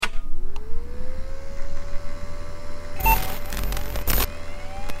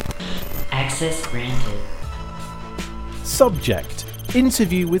Access granted. Subject: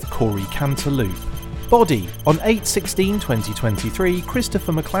 Interview with CORY CANTELUPE. Body: on 8/16/2023,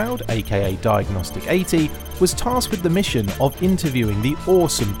 Christopher McLeod, aka Diagnostic 80, was tasked with the mission of interviewing the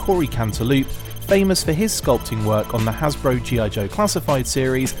awesome CORY CANTELUPE, famous for his sculpting work on the Hasbro G.I. Joe Classified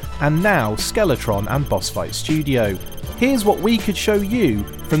series and now Skeletron and Boss Fight Studio. Here's what we could show you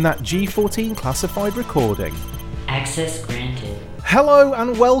from that G14 Classified recording. Access granted. Hello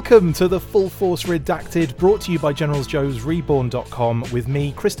and welcome to the Full Force Redacted, brought to you by GeneralsJoesReborn.com with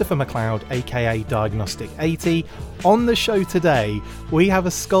me, Christopher McLeod, aka Diagnostic 80. On the show today, we have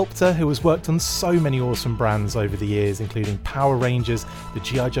a sculptor who has worked on so many awesome brands over the years, including Power Rangers, the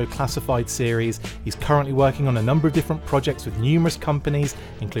G.I. Joe Classified series. He's currently working on a number of different projects with numerous companies,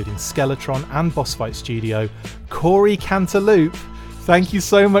 including Skeletron and Boss Fight Studio. CORY CANTELUPE, thank you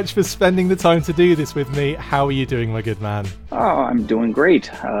so much for spending the time to do this with me. How are you doing, my good man? Oh, I'm doing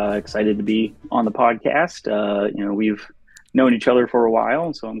great. Excited to be on the podcast. We've known each other for a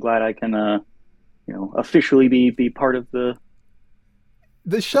while, so I'm glad I can, officially be part of the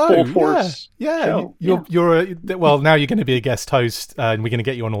show. Full Force show. Well, now you're going to be a guest host, and we're going to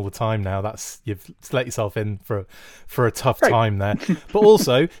get you on all the time now. You've let yourself in for a tough time there. But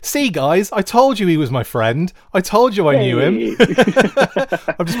also, see, guys, I told you he was my friend. I told you I knew him.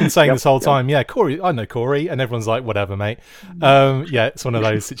 I've just been saying this whole time. Yeah, CORY, I know CORY, and everyone's like, whatever, mate. It's one of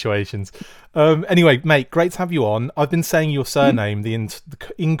those situations. Anyway, mate, great to have you on. I've been saying your surname the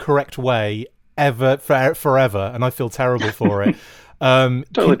incorrect way forever, and I feel terrible for it.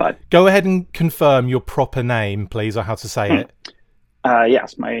 Totally fine. Go ahead and confirm your proper name, please, or how to say it.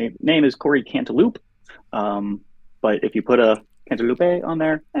 Yes, my name is CORY CANTELUPE. But if you put a Cantelupe on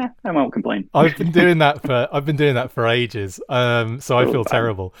there, I won't complain. I've been doing that for ages. So I feel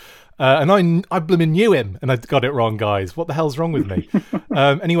terrible. And I blooming knew him, and I got it wrong, guys. What the hell's wrong with me?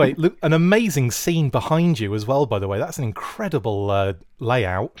 Anyway, look, an amazing scene behind you as well, by the way. That's an incredible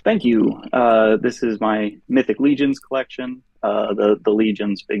layout. Thank you. This is my Mythic Legions collection. The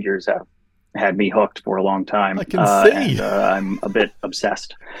Legions figures have had me hooked for a long time. I can see. And, I'm a bit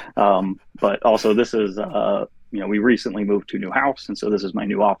obsessed. But also, this is we recently moved to a new house, and so this is my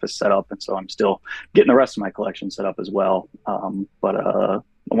new office setup, and so I'm still getting the rest of my collection set up as well. But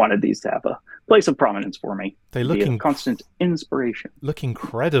I wanted these to have a place of prominence for me. They look a constant inspiration. Look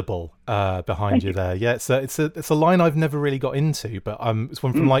incredible behind you there. Yeah, it's a line I've never really got into, but it's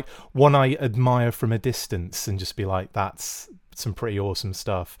one from like one I admire from a distance and just be like, that's some pretty awesome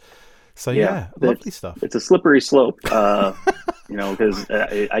stuff. So yeah, lovely stuff. It's a slippery slope, because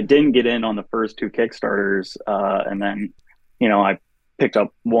I didn't get in on the first two Kickstarters, and then I picked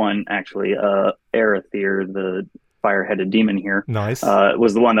up one actually, Arethyr, the fire-headed demon here. Nice.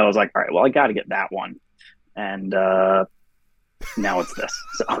 Was the one that was like, all right, well, I got to get that one, and now it's this.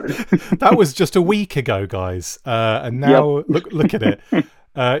 So that was just a week ago, guys, and now look at it.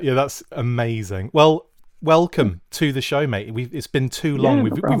 That's amazing. Well, welcome to the show, mate. It's been too long.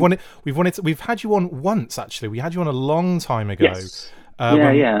 We've had you on once, actually. We had you on a long time ago. Yes.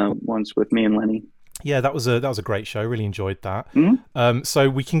 Once with me and Lenny. Yeah, that was a great show. Really enjoyed that. Mm-hmm. So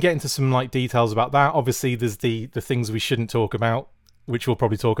we can get into some details about that. Obviously, there's the things we shouldn't talk about, which we'll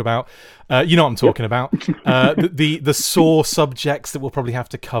probably talk about. You know what I'm talking about. The sore subjects that we'll probably have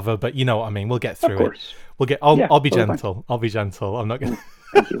to cover, but you know what I mean. We'll get through it. I'll be gentle. Fine. I'll be gentle. I'm not going to...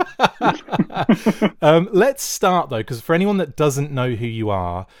 Thank you. Let's start though, because for anyone that doesn't know who you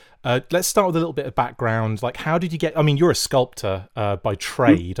are, let's start with a little bit of background. Like, how did you get? I mean, you're a sculptor by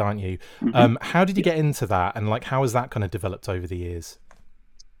trade, aren't you? Mm-hmm. How did you get into that, and like, how has that kind of developed over the years?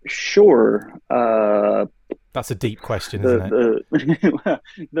 Sure. That's a deep question, isn't it?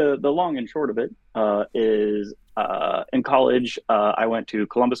 The long and short of it is in college, I went to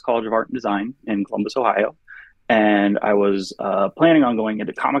Columbus College of Art and Design in Columbus, Ohio. And I was planning on going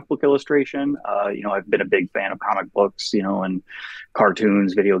into comic book illustration. I've been a big fan of comic books, and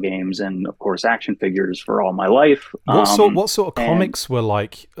cartoons, video games, and of course action figures for all my life. What sort of comics were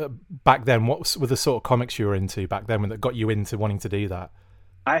like back then? What were the sort of comics you were into back then that got you into wanting to do that?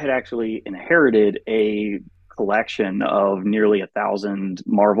 I had actually inherited a collection of nearly 1,000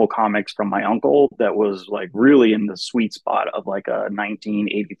 Marvel comics from my uncle that was like really in the sweet spot of like a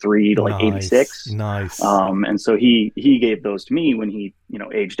 1983 to like 86. Nice. And so he gave those to me when he,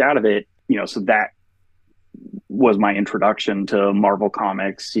 aged out of it, so that was my introduction to Marvel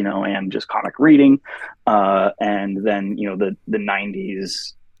comics, and just comic reading. And then, the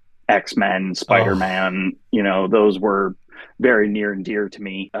 90s X-Men, Spider-Man, those were very near and dear to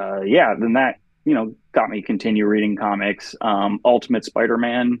me. Then that, got me continue reading comics. Ultimate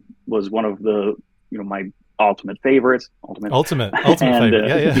Spider-Man was one of the my ultimate favorites. Ultimate And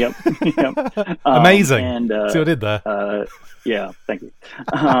favorite. Yeah. yep. Amazing. And See what I did there? yeah, thank you.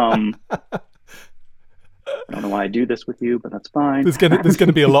 I don't know why I do this with you, but that's fine. There's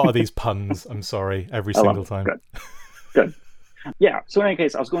gonna be a lot of these puns. I'm sorry, every single time. Good. Yeah. So in any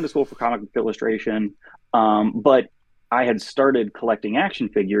case, I was going to school for comic book illustration, but I had started collecting action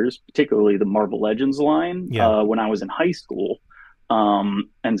figures, particularly the Marvel Legends line, when I was in high school.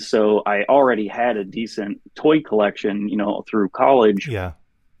 And so I already had a decent toy collection, through college. Yeah.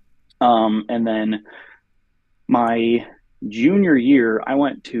 And then my junior year, I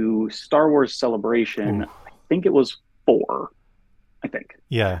went to Star Wars Celebration. Ooh. I think it was 4, I think.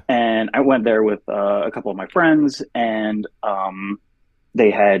 Yeah. And I went there with a couple of my friends, and they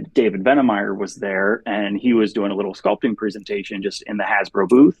had David Venemeyer was there, and he was doing a little sculpting presentation just in the Hasbro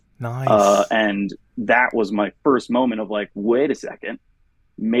booth. Nice. And that was my first moment of like, wait a second,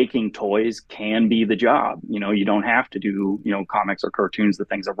 making toys can be the job. You don't have to do, comics or cartoons, the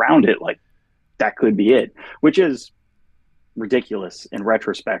things around it. Like, that could be it, which is ridiculous in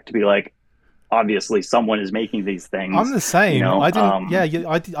retrospect to be like, obviously someone is making these things. I'm the same. I didn't.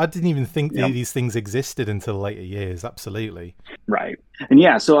 I didn't even think these things existed until later years. Absolutely. Right.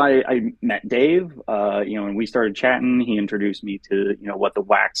 And so I met Dave. And we started chatting. He introduced me to what the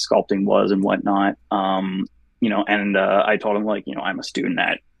wax sculpting was and whatnot. And I told him like I'm a student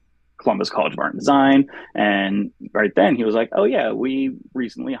at Columbus College of Art and Design, and right then he was like, "Oh yeah, we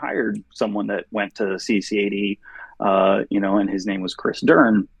recently hired someone that went to CCAD, and his name was Chris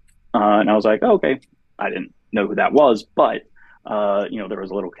Dern." And I was like, oh, okay, I didn't know who that was, but, there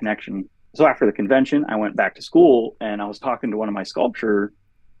was a little connection. So after the convention, I went back to school, and I was talking to one of my sculpture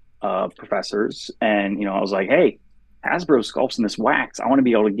professors, and, I was like, hey, Hasbro sculpts in this wax. I want to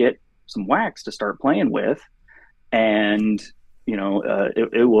be able to get some wax to start playing with. And,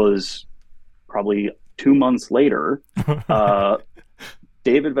 it was probably 2 months later,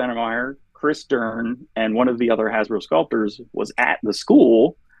 David Venemeyer, Chris Dern, and one of the other Hasbro sculptors was at the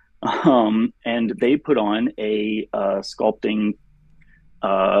school. And they put on a sculpting,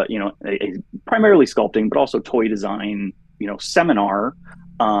 a primarily sculpting, but also toy design, seminar,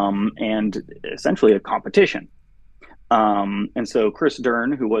 and essentially a competition. And so Chris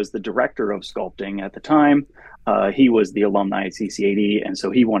Dern, who was the director of sculpting at the time, he was the alumni at CCAD, and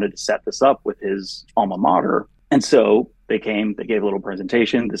so he wanted to set this up with his alma mater. And so they gave a little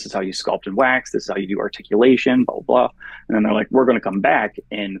presentation. This is how you sculpt in wax. This is how you do articulation, blah, blah, blah. And then they're like, we're going to come back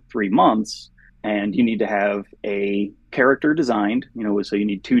in 3 months, and you need to have a character designed, so you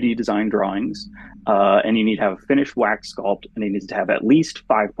need 2D design drawings, and you need to have a finished wax sculpt, and you need to have at least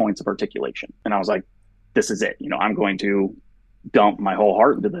 5 points of articulation. And I was like, this is it. I'm going to dump my whole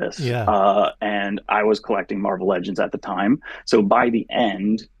heart into this. Yeah. And I was collecting Marvel Legends at the time. So by the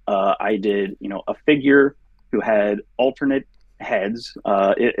end, I did, a figure who had alternate heads.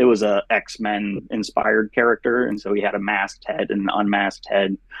 It was a X-Men inspired character, and so he had a masked head and an unmasked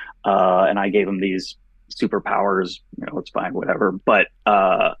head. And I gave him these superpowers. It's fine, whatever. But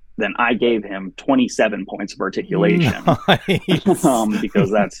then I gave him 27 points of articulation. Nice.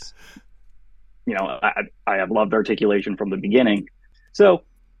 Because that's, I have loved articulation from the beginning. So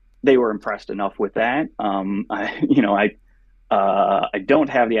they were impressed enough with that. I don't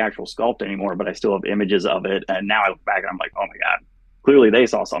have the actual sculpt anymore, but I still have images of it. And now I look back and I'm like, oh my God, clearly they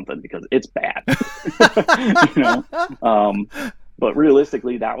saw something because it's bad. But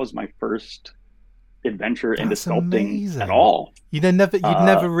realistically, that was my first adventure into sculpting at all. You'd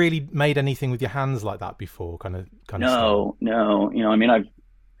never really made anything with your hands like that before, kind of No. I've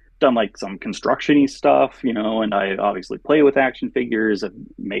done like some construction-y stuff, and I obviously play with action figures. I've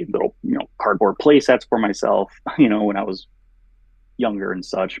made little, cardboard play sets for myself, when I was younger and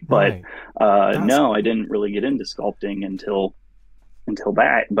such. But no, I didn't really get into sculpting until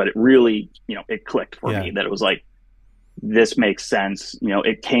that. But it really, it clicked for me that it was like, this makes sense.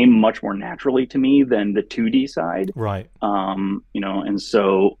 It came much more naturally to me than the 2D side. Right. And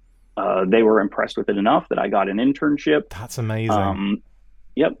so they were impressed with it enough that I got an internship. That's amazing.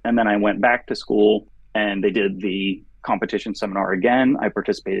 Yep. And then I went back to school, and they did the competition seminar again. I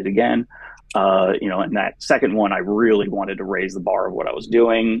participated again. And that second one, I really wanted to raise the bar of what I was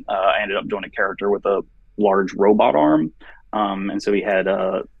doing. I ended up doing a character with a large robot arm. And so he had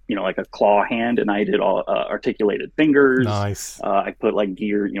like a claw hand, and I did all articulated fingers. Nice. I put like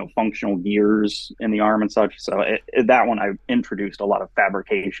gear, functional gears in the arm and such. So that one, I introduced a lot of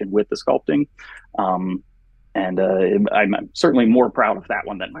fabrication with the sculpting. And I'm certainly more proud of that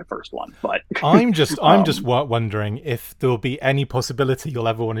one than my first one. But I'm just wondering if there'll be any possibility you'll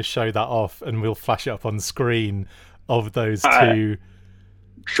ever want to show that off, and we'll flash it up on screen of those two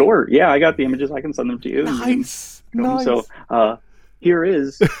Sure. Yeah, I got the images. I can send them to you and you can Nice, show them. So, nice. here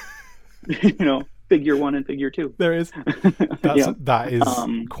is, figure one and figure two. There is. Yeah. That is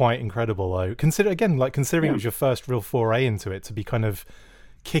Um, quite incredible though. Considering it yeah. was your first real foray into it, to be kind of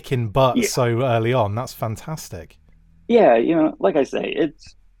kicking butt Yeah. so early on, that's fantastic. Yeah. Like I say,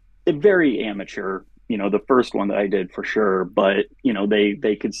 it's very amateur. The first one that I did for sure, but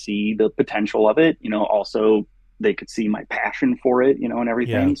they could see the potential of it. Also they could see my passion for it, and Yeah.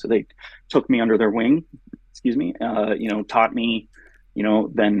 everything. So they took me under their wing, excuse me, taught me,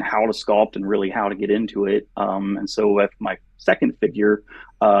 then how to sculpt and really how to get into it. And so with my second figure,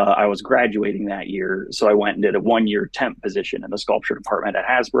 I was graduating that year. So I went and did a 1 year temp position in the sculpture department at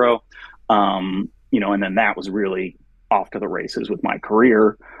Hasbro. And then that was really off to the races with my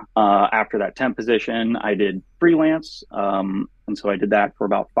career. After that temp position, I did freelance. And so I did that for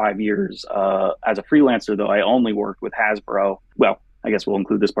about 5 years. As a freelancer, though, I only worked with Hasbro. Well, I guess we'll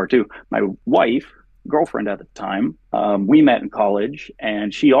include this part too. My wife, girlfriend at the time, we met in college,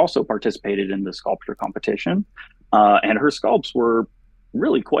 and she also participated in the sculpture competition. And her sculpts were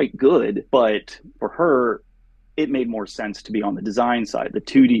really quite good, but for her, it made more sense to be on the design side. The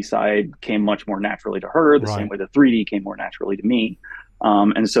 2D side came much more naturally to her, the same Right. way the 3D came more naturally to me.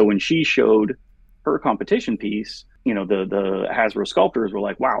 And so when she showed her competition piece, the Hasbro sculptors were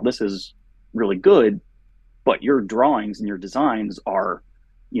like, wow, this is really good, but your drawings and your designs are,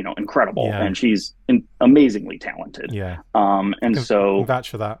 incredible. Yeah. And she's amazingly talented. Yeah. And I can so, vouch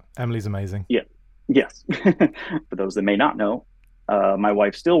for that. Emily's amazing. yeah, yes. For those that may not know, my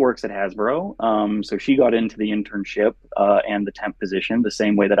wife still works at Hasbro. So she got into the internship and the temp position the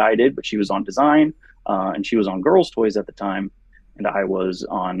same way that I did, but she was on design and she was on girls' toys at the time. And I was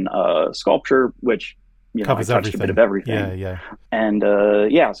on sculpture, which, I Covers touched a bit of everything. Yeah, everything. yeah.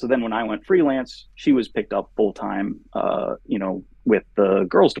 And yeah, so then when I went freelance, she was picked up full time, with the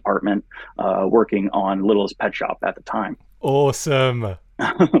girls' department, working on Littlest Pet Shop at the time. Awesome.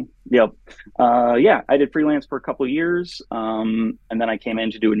 Yep. Yeah, I did freelance for a couple of years, and then I came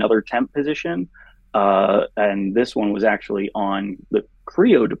in to do another temp position, and this one was actually on the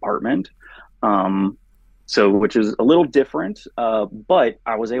Creo department, so which is a little different, but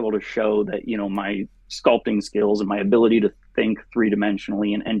I was able to show that my sculpting skills and my ability to think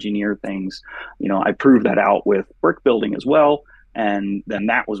three-dimensionally and engineer things. I proved that out with brick building as well, and then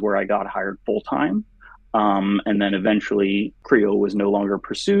that was where I got hired full time. And then eventually Creo was no longer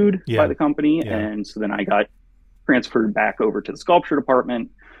pursued by Yeah. the company. Yeah. And so then I got transferred back over to the sculpture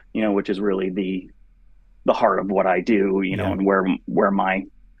department, which is really the heart of what I do, Yeah. and where my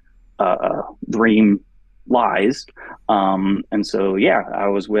dream lies. And so, yeah, I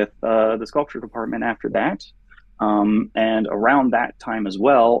was with the sculpture department after that. And around that time as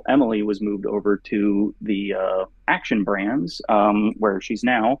well, Emily was moved over to the action brands, where she's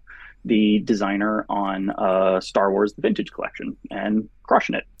now the designer on Star Wars: The Vintage Collection and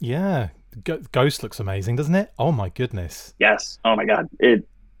crushing it. Yeah. Ghost looks amazing, doesn't it? Oh my goodness. Yes. Oh my God.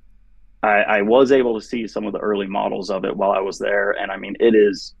 I was able to see some of the early models of it while I was there, and I mean, it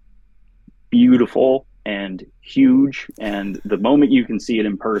is beautiful and huge. And the moment you can see it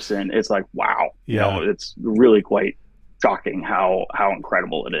in person, it's like, wow, Yeah. it's really quite shocking how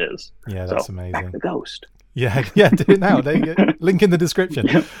incredible it is. Yeah, So that's back amazing. to Ghost. Yeah, yeah, do it now. There you go. Link in the description.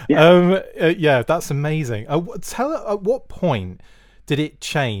 Yeah. Yeah, that's amazing. Tell at what point did it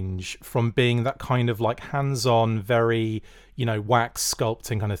change from being that kind of like hands-on, very, wax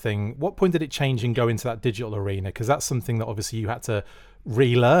sculpting kind of thing? What point did it change and go into that digital arena? Because that's something that obviously you had to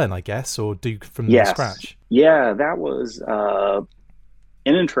relearn, I guess, or do from Yes. scratch. Yeah, that was an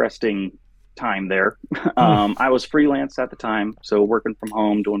interesting time there. I was freelance at the time, so working from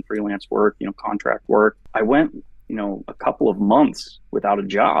home, doing freelance work, contract work. I went, a couple of months without a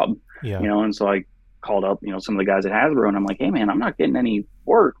job, Yeah. And so I called up, some of the guys at Hasbro, and I'm like, hey man, I'm not getting any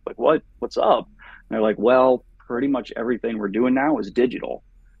work. Like, what's up? And they're like, well, pretty much everything we're doing now is digital.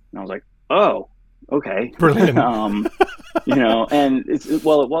 And I was like, oh, okay. Brilliant. And it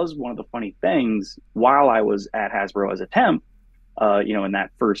was one of the funny things while I was at Hasbro as a temp, in that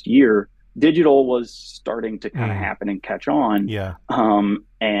first year, digital was starting to kind of happen and catch on. Yeah.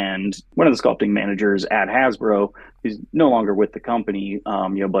 And one of the sculpting managers at Hasbro, who's no longer with the company,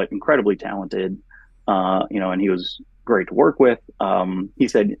 but incredibly talented, and he was great to work with. He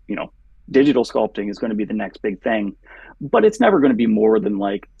said, digital sculpting is going to be the next big thing, but it's never going to be more than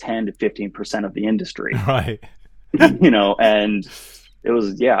like 10 to 15% of the industry. Right. And it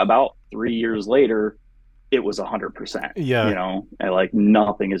was, about 3 years later, it was 100%. Yeah. And like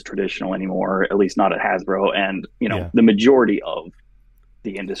nothing is traditional anymore, at least not at Hasbro. And, Yeah. the majority of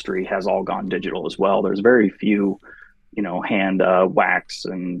the industry has all gone digital as well. There's very few hand wax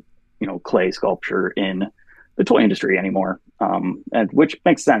and clay sculpture in the toy industry anymore. And which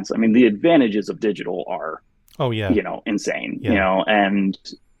makes sense. I mean, the advantages of digital are, Oh yeah. insane. Yeah. And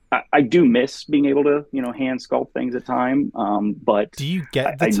I do miss being able to hand sculpt things at time. But Do you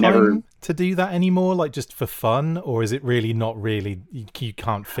get the I time never. to do that anymore, like just for fun, or is it really not really? You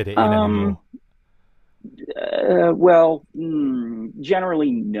can't fit it in Um, anymore. well,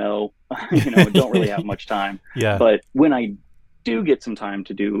 generally no. Don't really have much time. Yeah, But when I do get some time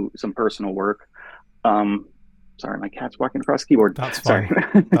to do some personal work, um, sorry, my cat's walking across the keyboard. that's Sorry.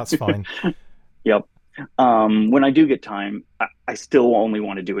 fine. That's fine. Yep. When I do get time, I still only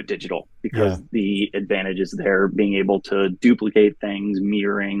want to do it digital Yeah, because the advantages there, being able to duplicate things,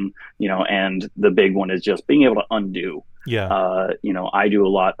 mirroring, and the big one is just being able to undo. yeah. I do a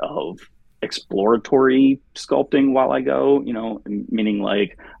lot of exploratory sculpting while I go, meaning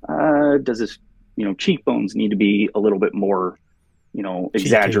like, does this, cheekbones need to be a little bit more, Cheeky.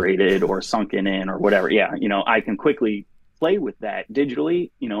 exaggerated or sunken in or whatever. Yeah. I can quickly play with that digitally,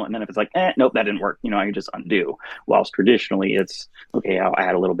 and then if it's like, nope, that didn't work, I can just undo. Whilst traditionally it's okay, I'll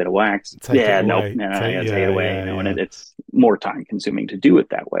add a little bit of wax. Take it Yeah, nope, away. no, I gotta take it Yeah, away, yeah, and yeah. it's more time consuming to do it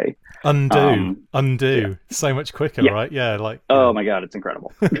that way. Undo, Um, yeah. undo. So much quicker, Yeah. right? Yeah, like Oh yeah. my God, it's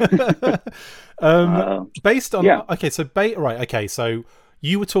incredible. um, uh, based on yeah. okay, so right, okay, so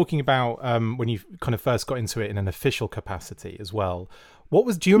you were talking about when you kind of first got into it in an official capacity as well. What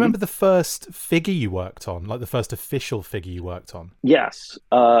was? Do you Mhm. remember the first figure you worked on, like the first official figure you worked on? Yes.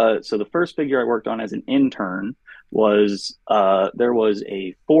 So the first figure I worked on as an intern was there was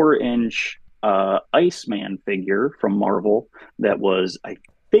a 4-inch Iceman figure from Marvel that was, I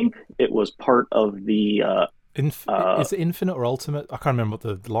think it was part of the uh, Is it Infinite or Ultimate? I can't remember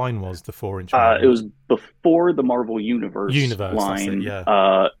what the line was. The 4-inch man it was was before the Marvel Universe Universe. That's it. line.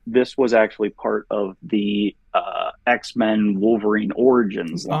 Yeah. This was actually part of the X-Men Wolverine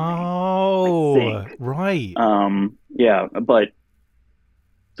Origins line, I Oh, think. right. Yeah, but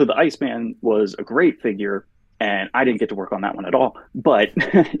so the Iceman was a great figure, and I didn't get to work on that one at all. But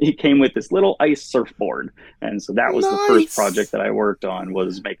he came with this little ice surfboard, and so that was the first project Nice. that I worked on,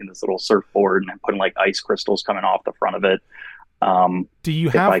 was making this little surfboard and putting like ice crystals coming off the front of it. Um, Do you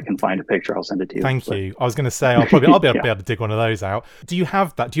if have? I can find a picture, I'll send it to you. Thank But you. I was going to say I'll be yeah, able to dig one of those out. Do you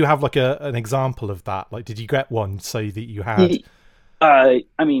have that? Do you have like an example of that? Like, did you get one so that you had? he, I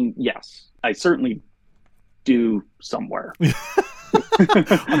mean, yes, I certainly do somewhere.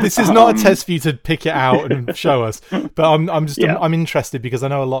 This is not a um, test for you to pick it out and show us, but yeah. I'm interested because I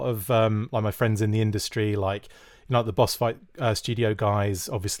know a lot of like my friends in the industry, like the Boss Fight studio guys.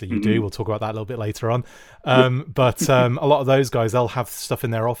 Obviously, you do. Mhm. We'll talk about that a little bit later on. Yep. But a lot of those guys, they'll have stuff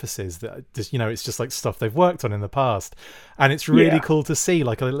in their offices that just it's just like stuff they've worked on in the past, and it's really Yeah. cool to see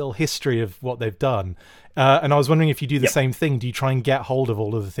like a little history of what they've done. And I was wondering if you do the Yep. same thing. Do you try and get hold of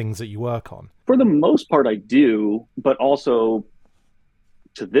all of the things that you work on? For the most part, I do, but also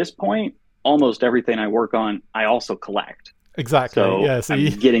to this point, almost everything I work on, I also collect. Exactly. So Yeah. So I'm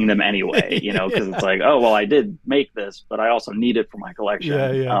getting them anyway, because it's yeah. like, oh, well, I did make this, but I also need it for my Yeah. collection.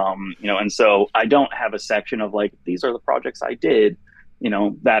 Yeah. And so I don't have a section of like, these are the projects I did.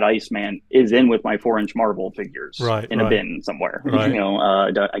 That Iceman is in with my 4-inch Marvel figures Right. in a Right. bin somewhere. Right.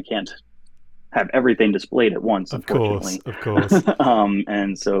 I can't have everything displayed at once, Of course. unfortunately. Of course.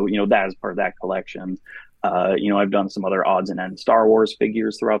 And so, that is part of that collection. I've done some other odds and ends Star Wars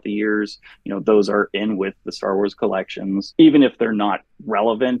figures throughout the years. Those are in with the Star Wars collections. Even if they're not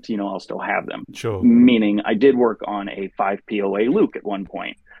relevant, I'll still have them. Sure. Meaning, I did work on a 5 POA Luke at one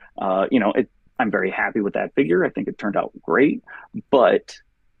point. I'm very happy with that figure. I think it turned out great, but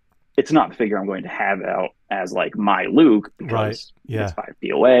it's not the figure I'm going to have out as like my Luke Right. because it's Yeah. 5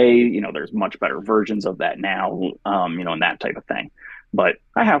 POA. There's much better versions of that now, and that type of thing. But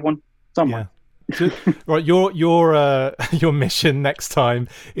I have one somewhere. Yeah. Right, your mission next time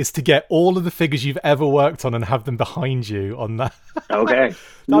is to get all of the figures you've ever worked on and have them behind you on that. Okay.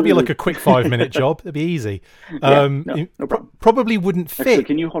 That'll be like a quick 5-minute job. It'd be easy. Yeah, no problem. Probably wouldn't fit. Actually,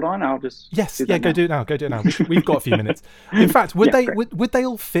 can you hold on? I'll just Yes, do yeah, that go now. do it now. Go do it now. We've got a few minutes. In fact, would Yeah, they great. would they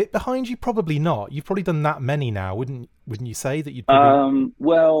all fit behind you? Probably not. You've probably done that many now, wouldn't you say that you'd probably?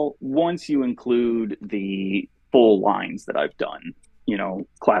 Well, once you include the full lines that I've done,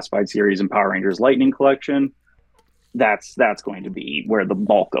 Classified Series and Power Rangers Lightning Collection, that's going to be where the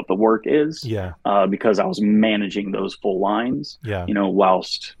bulk of the work is. Yeah. Because I was managing those full lines. Yeah.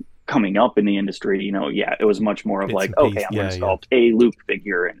 Whilst coming up in the industry, it was much more of Bits like, and okay, pieces. I'm going to Yeah, sculpt a Luke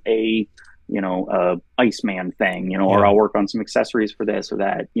figure and a Iceman thing, or I'll work on some accessories for this or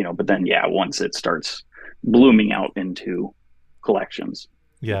that, but then once it starts blooming out into collections,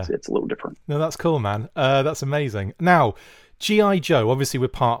 Yeah. It's a little different. No, that's cool, man. That's amazing. Now, G.I. Joe, obviously we're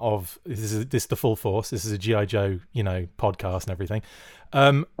part of, this is the Full Force. This is a G.I. Joe, podcast and everything.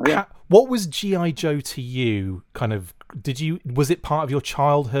 What was G.I. Joe to you? Kind of, was it part of your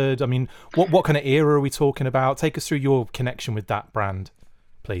childhood? I mean, what kind of era are we talking about? Take us through your connection with that brand,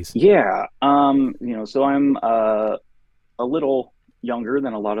 please. Yeah. So I'm a little younger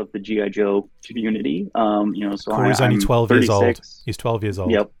than a lot of the G.I. Joe community. So Corey's only 12 years old. He's 12 years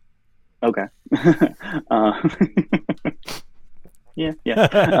old. Yep. Okay.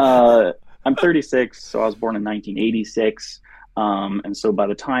 Yeah. I'm 36, so I was born in 1986. And so by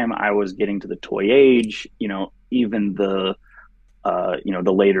the time I was getting to the toy age, even the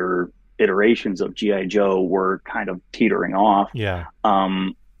later iterations of G.I. Joe were kind of teetering off. Yeah.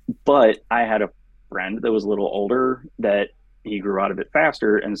 But I had a friend that was a little older that he grew out of it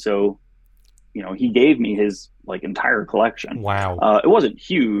faster. And so, he gave me his entire collection. Wow. It wasn't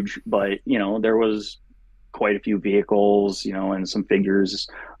huge, but, there was quite a few vehicles, and some figures,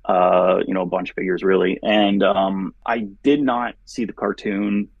 a bunch of figures really. And I did not see the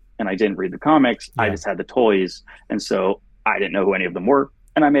cartoon and I didn't read the comics. Yeah. I just had the toys. And so I didn't know who any of them were.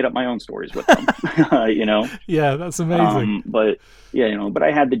 And I made up my own stories with them, Yeah, that's amazing. But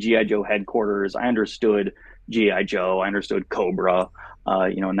I had the G.I. Joe headquarters. I understood G.I. Joe. I understood Cobra,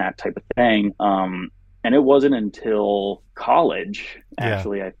 and that type of thing. And it wasn't until college,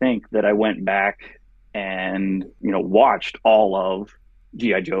 actually, I think, that I went back and, watched all of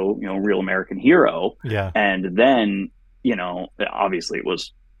G.I. Joe, Real American Hero. Yeah. And then, obviously it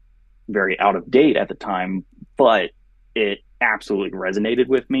was very out of date at the time, but it absolutely resonated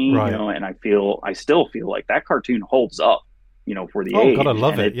with me, right. And I still feel like that cartoon holds up, for the age. Oh God, I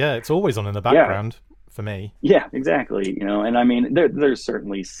love it. Yeah, it's always on in the background for me. Yeah, exactly. And I mean, there's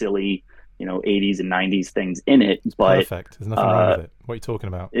certainly silly, 80s and 90s things in it, but perfect. There's nothing wrong with it. What are you talking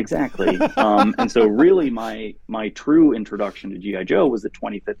about? Exactly. And so really my true introduction to G.I. Joe was the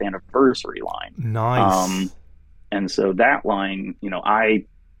 25th anniversary line. Nice. And so that line, I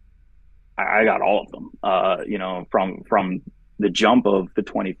got all of them, from the jump of the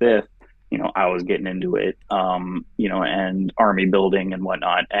 25th, I was getting into it, and army building and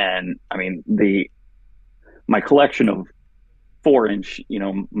whatnot. And I mean, my collection of 4-inch,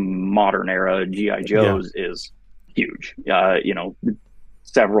 modern era G.I. Joes is huge,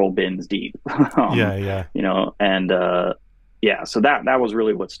 several bins deep. So that was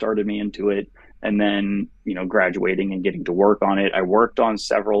really what started me into it. And then, graduating and getting to work on it, I worked on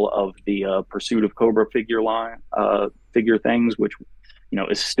several of the Pursuit of Cobra figure things, which,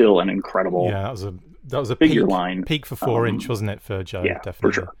 is still an incredible that was a figure peak, line. Peak for 4-inch, wasn't it, for Joe? Yeah, definitely.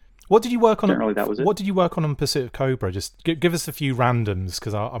 for sure. What did you work on? Generally, that was it. What did you work on Pursuit of Cobra? Just give us a few randoms,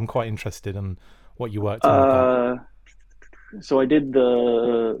 because I'm quite interested in what you worked on with that. So I did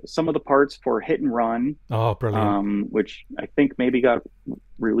some of the parts for Hit and Run. Oh, brilliant! Which I think maybe got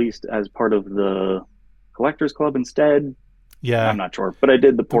released as part of the Collectors Club instead. Yeah, I'm not sure, but I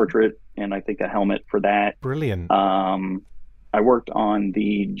did the portrait and I think a helmet for that. Brilliant. I worked on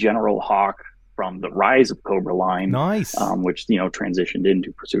the General Hawk from the Rise of Cobra line. Nice. Which transitioned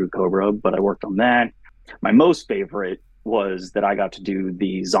into Pursuit of Cobra, but I worked on that. My most favorite was that I got to do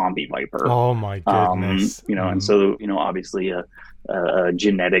the Zombie Viper. Oh my goodness. And so, obviously a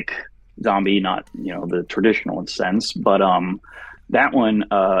genetic zombie, not, the traditional sense, but that one,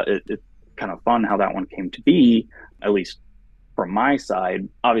 it's kind of fun how that one came to be, at least from my side.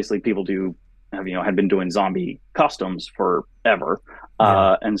 Obviously people had been doing zombie customs forever.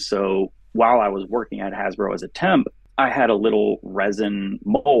 And so while I was working at Hasbro as a temp, I had a little resin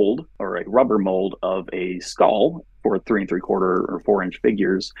mold or a rubber mold of a skull for 3 3/4 or 4-inch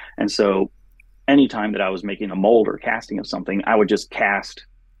figures. And so anytime that I was making a mold or casting of something, I would just cast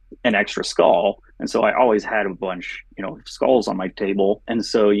an extra skull. And so I always had a bunch, skulls on my table. And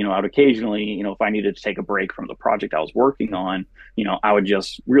so, I would occasionally, if I needed to take a break from the project I was working on, I would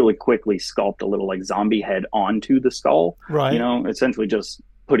just really quickly sculpt a little zombie head onto the skull, right? Essentially just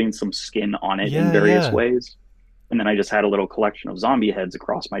putting some skin on it in various ways. And then I just had a little collection of zombie heads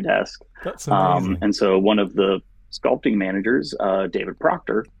across my desk. That's amazing. And so one of the sculpting managers, David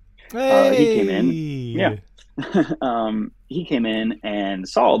Proctor, he came in. Yeah. He came in and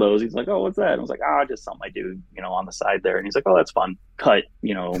saw those. He's like, "Oh, what's that?" And I was like, just something I do, on the side there. And he's like, "Oh, that's fun." Cut,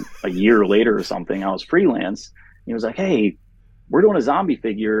 a year later or something, I was freelance. He was like, "Hey, we're doing a zombie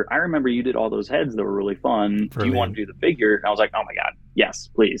figure. I remember you did all those heads that were really fun. Brilliant. Do you want to do the figure?" And I was like, "Oh my God, yes,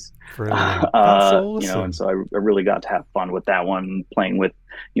 please." Brilliant. That's awesome. And so I really got to have fun with that one, playing with,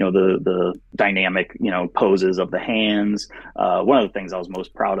 the dynamic, poses of the hands. One of the things I was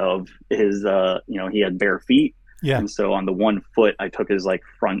most proud of is, he had bare feet. Yeah. And so on the one foot, I took his like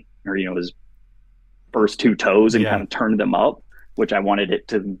front, or his first two toes, and kind of turned them up, which I wanted it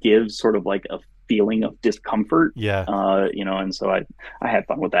to give sort of like a feeling of discomfort. Yeah. And so I had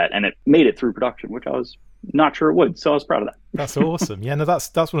fun with that, and it made it through production, which I was not sure it would. So I was proud of that. That's awesome. Yeah, no,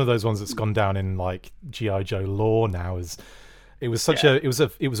 that's one of those ones that's gone down in like G.I. Joe lore now. It was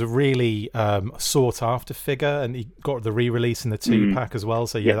a really sought after figure, and he got the re-release in the 2-pack as well.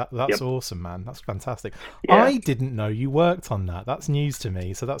 So yeah, that's awesome, man. That's fantastic. Yeah. I didn't know you worked on that. That's news to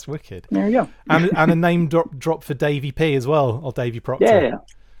me. So that's wicked. There you go. and a name drop for Davey P as well, or Davey Proctor. Yeah.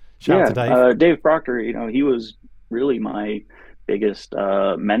 Shout out to Dave. Dave Proctor. He was really my biggest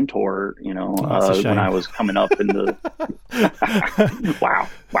mentor. When I was coming up in the. Wow.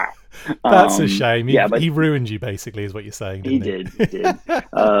 That's a shame. He ruined you, basically, is what you're saying. He did.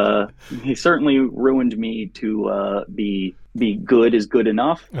 He certainly ruined me to be good is good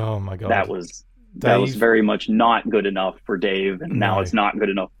enough. Oh my God, that was very much not good enough for Dave, and now it's not good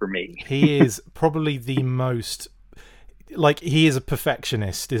enough for me. He is probably the most. Like, he is a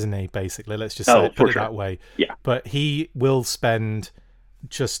perfectionist, isn't he? Basically, let's just put it that way. Yeah. But he will spend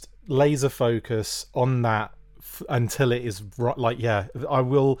just laser focus on that until it is right. Like, yeah, I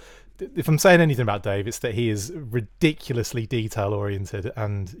will. If I'm saying anything about Dave, it's that he is ridiculously detail oriented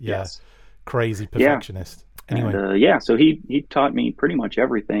and crazy perfectionist. Anyway, and, so he taught me pretty much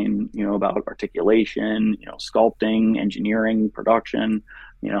everything, about articulation, sculpting, engineering, production,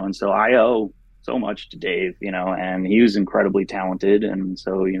 and so I owe so much to Dave, and he was incredibly talented, and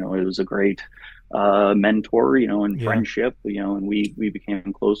so it was a great mentor, and friendship, and we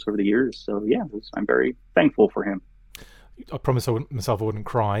became close over the years. So I'm very thankful for him. I promised myself I wouldn't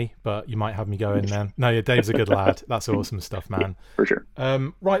cry, but you might have me going, man. No, yeah, Dave's a good lad. That's awesome stuff, man. Yeah, for sure.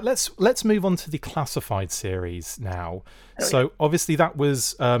 Right, let's move on to the classified series now. So obviously that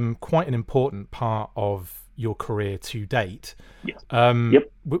was quite an important part of your career to date. Yes.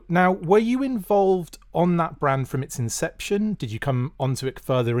 Now, were you involved on that brand from its inception? Did you come onto it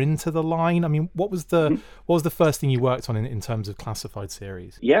further into the line? I mean, what was the first thing you worked on in terms of classified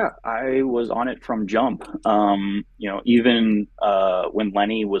series? Yeah, I was on it from jump. Even when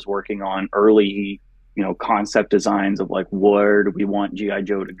Lenny was working on early, concept designs of like, where do we want G.I.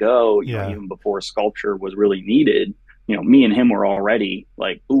 Joe to go? Even before sculpture was really needed. Me and him were already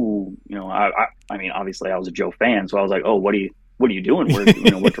like, ooh, I mean, obviously I was a Joe fan, so I was like, oh, what are you doing? Where,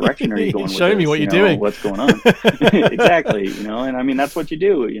 what direction are you going? Show me what you're doing. What's going on? Exactly. And I mean, that's what you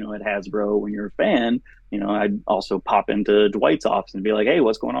do, at Hasbro when you're a fan. I'd also pop into Dwight's office and be like, hey,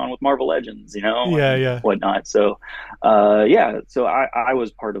 what's going on with Marvel Legends? And whatnot. So, so I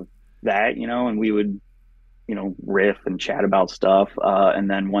was part of that, and we would, riff and chat about stuff. And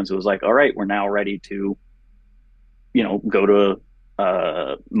then once it was like, all right, we're now ready to, go to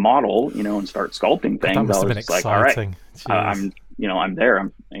model, and start sculpting things. That must have been exciting. Like, all right, I'm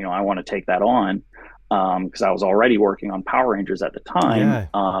there. I want to take that on. Because I was already working on Power Rangers at the time.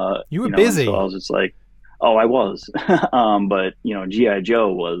 Yeah. You were busy. So I was just like, oh, I was. But G.I.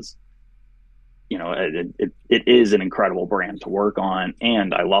 Joe was, it is an incredible brand to work on,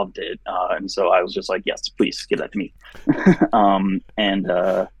 and I loved it. And so I was just like, yes, please give that to me.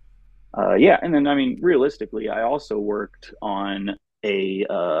 And then, I mean, realistically, I also worked on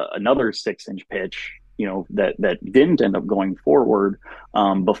another 6-inch pitch, that didn't end up going forward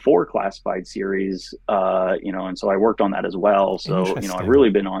before classified series, and so I worked on that as well. So, I've really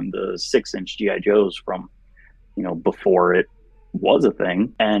been on the 6-inch G.I. Joes from, before it was a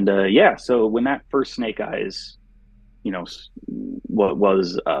thing. And so when that first Snake Eyes, what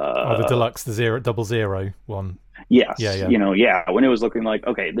was the deluxe, the 000 one. Yes. Yeah. When it was looking like,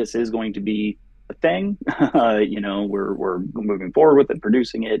 okay, this is going to be a thing, we're moving forward with it,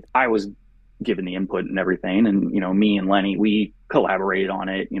 producing it. I was given the input and everything. And, me and Lenny, we collaborated on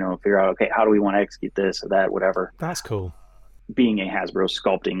it, figure out, okay, how do we want to execute this or that, whatever. That's cool. Being a Hasbro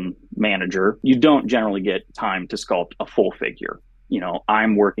sculpting manager, you don't generally get time to sculpt a full figure.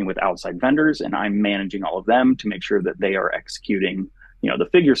 I'm working with outside vendors and I'm managing all of them to make sure that they are executing, the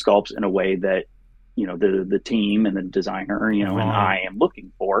figure sculpts in a way that, the team and the designer, and I am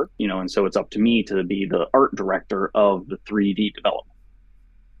looking for, and so it's up to me to be the art director of the 3D development.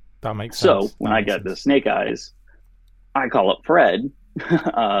 That makes sense. So when I get the Snake Eyes, I call up Fred,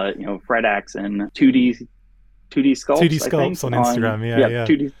 Fred Axon, 2D sculpts. 2D sculpts on Instagram, yeah.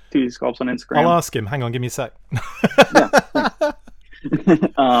 2D sculpts on Instagram. I'll ask him. Hang on, give me a sec.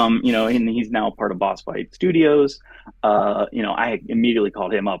 And he's now part of Boss Fight Studios. I immediately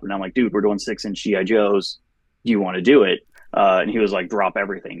called him up and I'm like, dude, we're doing 6-inch G.I. Joes. Do you want to do it? And he was like, drop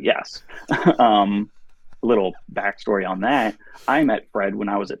everything. Yes. Little backstory on that. I met Fred when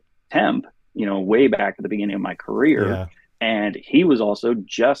I was at Temp, way back at the beginning of my career. Yeah. And he was also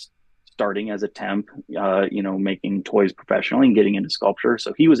just starting as a temp, making toys professionally and getting into sculpture.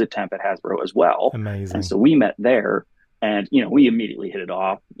 So he was a temp at Hasbro as well. And Amazing. so we met there, and, we immediately hit it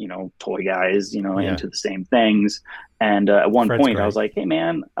off, toy guys, Yeah. into the same things. And at one Fred's point I was great. like, hey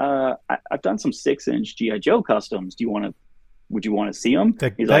man, I've done some 6-inch GI Joe customs. Would you want to see them?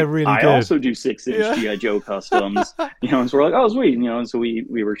 He's They're like, really I good. also do 6-inch Yeah. GI Joe customs, and so we're like, oh sweet, and so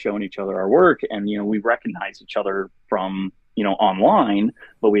we were showing each other our work, and we recognized each other from online,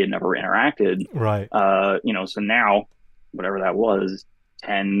 but we had never interacted. Right. So now, whatever that was,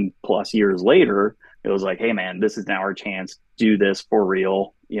 10 plus years later, it was like, hey man, this is now our chance to do this for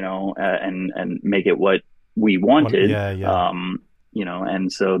real, and make it what we wanted. Yeah, yeah.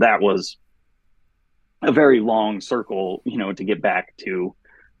 And so that was a very long circle, to get back to,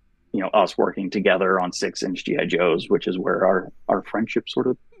 us working together on 6-inch GI Joes, which is where our friendship sort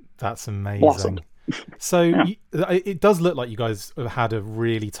of That's blossomed. amazing. So Yeah. it does look like you guys have had a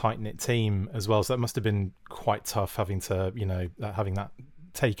really tight knit team as well. So that must have been quite tough having to, having that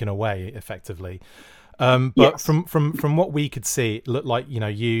taken away effectively. But Yes. from what we could see, it looked like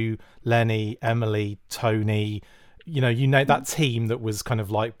you, Lenny, Emily, Tony, you know that team that was kind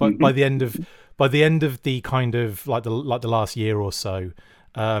of like. But Mm-hmm. by the end of the kind of like the last year or so,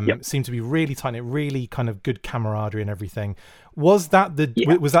 Yep. seemed to be really tight knit, really kind of good camaraderie and everything. Was that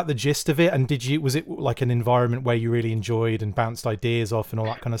Yeah. the gist of it? And was it like an environment where you really enjoyed and bounced ideas off and all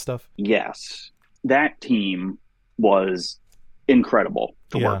that kind of stuff? Yes. That team was incredible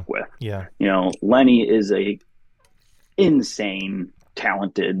to Yeah, work with. yeah, Lenny is a insane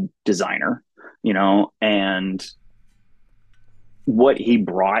talented designer, and what he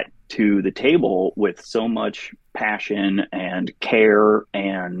brought to the table with so much passion and care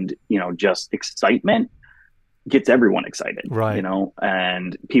and, just excitement gets everyone excited, right.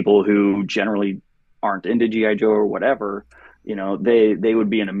 and people who generally aren't into GI Joe or whatever, they would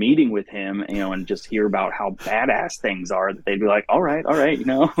be in a meeting with him, and just hear about how badass things are, that they'd be like, all right,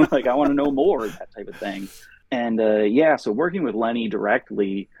 like I want to know more, that type of thing. And yeah, so working with Lenny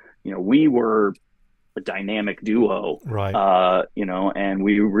directly, we were a dynamic duo, Right. and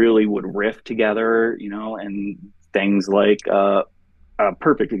we really would riff together, and things like a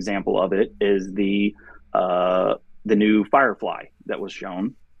perfect example of it is the new Firefly that was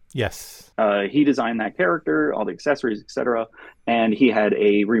shown. Yes. He designed that character, all the accessories, etc., and he had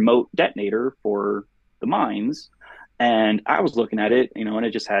a remote detonator for the mines. And I was looking at it, and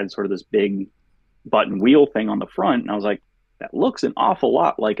it just had sort of this big button wheel thing on the front, and I was like, that looks an awful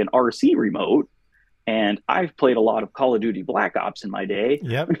lot like an RC remote. And I've played a lot of Call of Duty Black Ops in my day,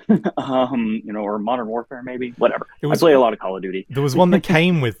 Yep. or Modern Warfare, maybe, whatever. It I was play a lot of Call of Duty. There was one that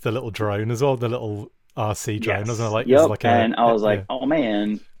came with the little drone as well, the little RC drone, wasn't it? Yes. Like it was Yep. like And I was yeah. like, oh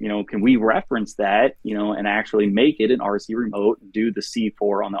man, can we reference that, and actually make it an RC remote, do the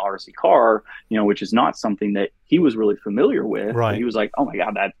C4 on the RC car, which is not something that he was really familiar with. But he Right. was like, oh my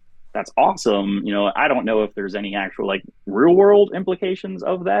God, that's awesome. I don't know if there's any actual like real world implications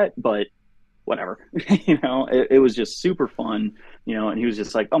of that, but whatever. It was just super fun, and he was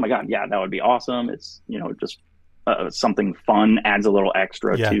just like, oh my God, yeah, that would be awesome. It's, just something fun, adds a little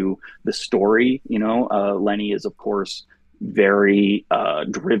extra Yeah. to the story. Lenny is, of course, very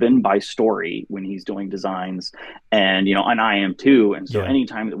driven by story when he's doing designs, and and I am too. And so Yeah.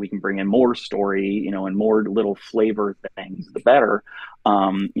 anytime that we can bring in more story, and more little flavor things, the better.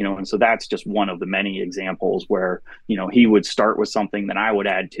 And so that's just one of the many examples where he would start with something, then I would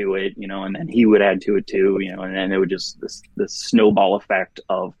add to it, and then he would add to it too, and then it would just this snowball effect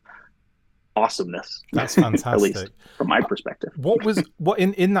of awesomeness. That's At least fantastic. from my perspective. What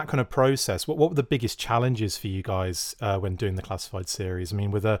in that kind of process? What were the biggest challenges for you guys when doing the classified series? I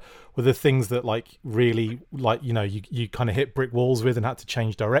mean, were the things that like really like you kind of hit brick walls with and had to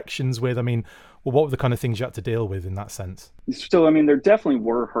change directions with? I mean, what were the kind of things you had to deal with in that sense? So, I mean, there definitely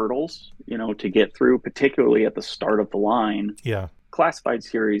were hurdles, to get through, particularly at the start of the line. Yeah. Classified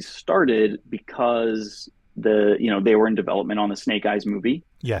series started because they were in development on the Snake Eyes movie.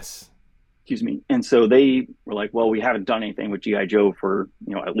 Yes. Excuse me. And so they were like, well, we haven't done anything with GI Joe for,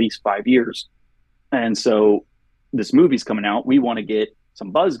 at least 5 years. And so this movie's coming out. We want to get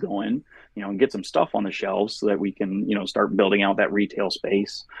some buzz going, and get some stuff on the shelves so that we can, start building out that retail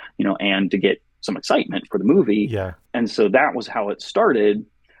space, and to get some excitement for the movie. Yeah. And so that was how it started.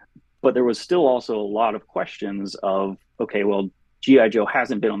 But there was still also a lot of questions of, okay, well, GI Joe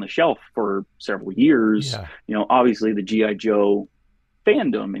hasn't been on the shelf for several years. Yeah. Obviously the GI Joe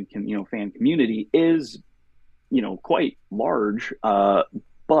fandom and fan community is quite large,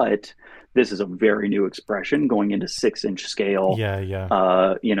 but this is a very new expression going into 6-inch scale. Yeah,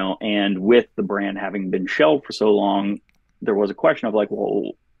 yeah. And with the brand having been shelved for so long, there was a question of like,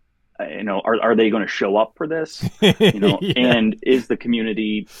 well, are they going to show up for this? Yeah. And is the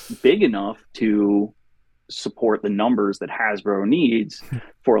community big enough to support the numbers that Hasbro needs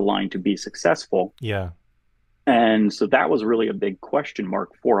for a line to be successful? Yeah. And so that was really a big question mark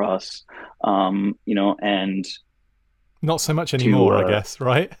for us, and not so much anymore, I guess,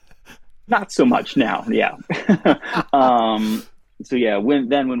 right? Not so much now. Yeah. So yeah,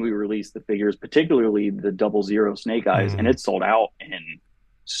 when we released the figures, particularly the 00 Snake Eyes, and it sold out in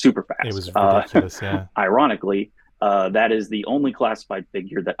super fast. It was ridiculous. Yeah. Ironically, that is the only classified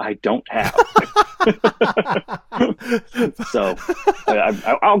figure that I don't have. So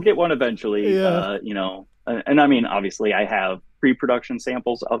I'll get one eventually. Yeah. And I mean, obviously, I have pre-production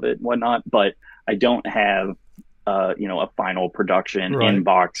samples of it and whatnot, but I don't have a final production in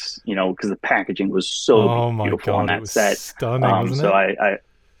box, because the packaging was so beautiful on that set. Stunning, wasn't so it?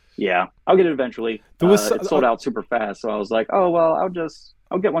 I'll get it eventually. It sold out super fast, so I was like, oh well,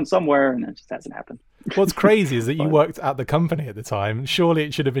 I'll get one somewhere, and it just hasn't happened. What's crazy is that you worked at the company at the time. Surely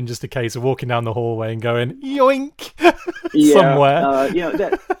it should have been just a case of walking down the hallway and going yoink somewhere.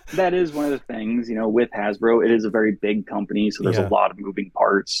 That is one of the things, with Hasbro. It is a very big company, so there's a lot of moving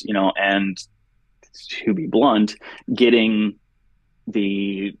parts, and to be blunt, getting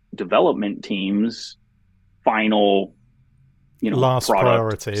the development team's final, last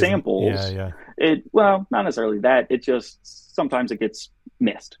product priority samples. Not necessarily that. It just sometimes it gets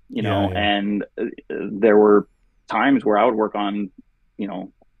missed, and there were times where I would work on,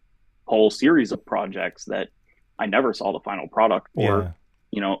 whole series of projects that I never saw the final product for,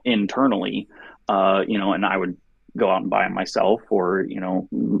 internally, and I would go out and buy them myself or,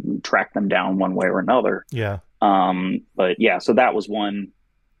 track them down one way or another. Yeah. But yeah, so that was one.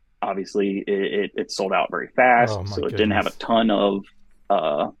 Obviously, it sold out very fast, so it didn't have a ton of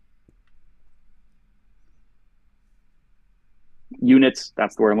units.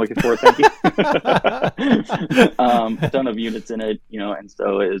 That's the word I'm looking for. Thank you. A ton of units in it, and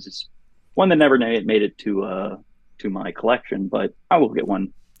so it was just one that never made it to my collection, but I will get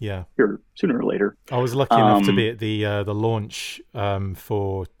one. Yeah, here sooner or later. I was lucky enough to be at the launch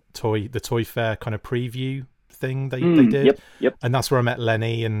for the Toy Fair kind of preview thing they did. Yep. And that's where I met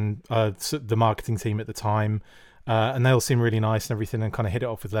Lenny and the marketing team at the time. And they all seemed really nice and everything, and kind of hit it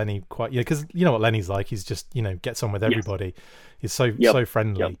off with Lenny quite, because you know what Lenny's like. He's just, gets on with everybody. He's so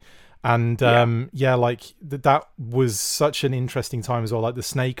friendly. Yep. And like that was such an interesting time as well. Like the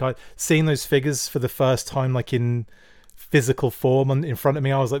Snake Eye, seeing those figures for the first time, like in physical form in front of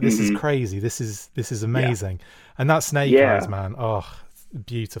me, I was like, this is crazy. This is amazing. And that Snake Eyes, man,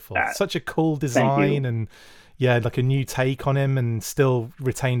 beautiful. Such a cool design, and like a new take on him, and still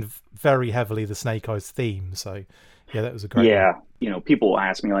retained very heavily the Snake Eyes theme. So that was a great one. People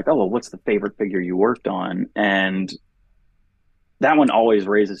ask me like, oh well, what's the favorite figure you worked on? And that one always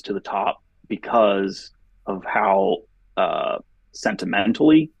raises to the top because of how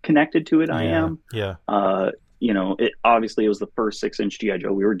sentimentally connected to it I am. It obviously, it was the first 6-inch GI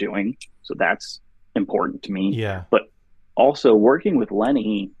Joe we were doing, so that's important to me. But also working with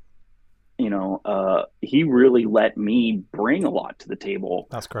Lenny, he really let me bring a lot to the table.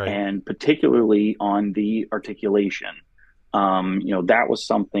 That's great. And particularly on the articulation. That was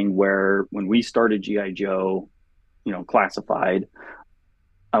something where when we started GI Joe, classified,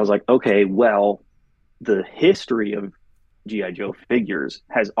 I was like, okay, well, the history of GI Joe figures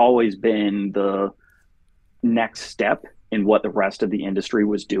has always been the next step in what the rest of the industry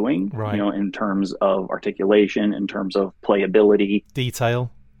was doing, in terms of articulation, in terms of playability,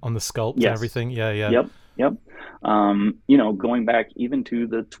 detail on the sculpt and everything. Yep. Going back even to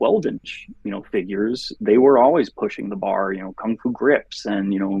the 12-inch, figures, they were always pushing the bar, kung fu grips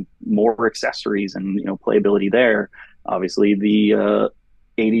and, more accessories and, playability there. Obviously the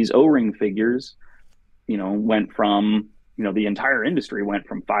 80s O-ring figures, went from, the entire industry went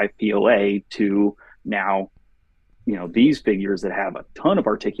from 5 POA to now, these figures that have a ton of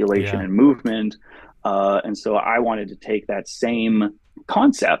articulation and movement. And so I wanted to take that same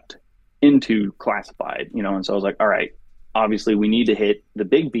concept into classified, and so I was like, all right, obviously we need to hit the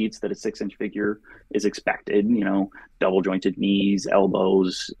big beats that a 6-inch figure is expected, double jointed knees,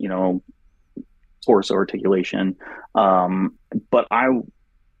 elbows, torso articulation. But I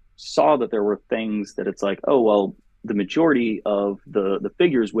saw that there were things that it's like, oh, well, the majority of the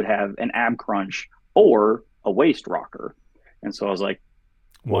figures would have an ab crunch or a waist rocker. And so I was like,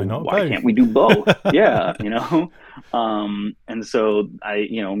 why not? Why can't we do both? And so I,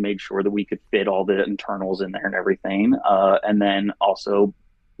 made sure that we could fit all the internals in there and everything. And then also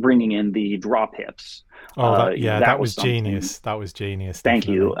bringing in the drop hips. Oh, That that was was something. genius. That was genius, Thank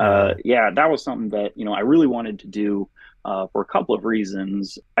you. definitely. Yeah. Yeah, that was something that, I really wanted to do for a couple of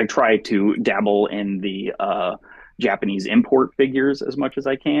reasons. I try to dabble in the Japanese import figures as much as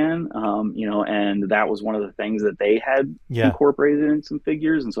I can, and that was one of the things that they had Yeah. incorporated in some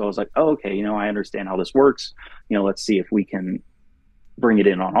figures. And so I was like, oh, okay, I understand how this works. Let's see if we can bring it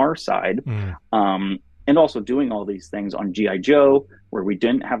in on our side. Mm. And also doing all these things on GI Joe, where we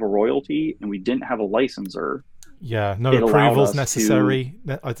didn't have a royalty and we didn't have a licensor. Yeah. No It allowed approvals us to, necessary.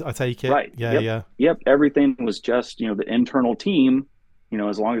 I take it. right, Yeah. yep, Yeah. yep, everything was just, the internal team.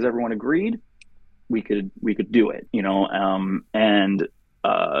 As long as everyone agreed, we could do it. And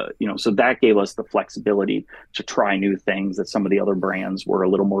so that gave us the flexibility to try new things that some of the other brands were a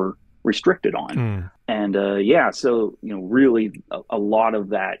little more restricted on. Mm. And yeah, so really a lot of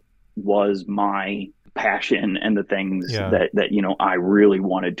that was my passion and the things Yeah. that I really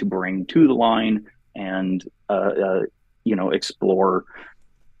wanted to bring to the line and explore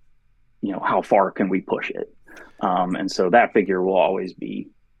how far can we push it. And so that figure will always be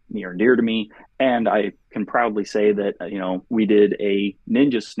near and dear to me. And I can proudly say that we did a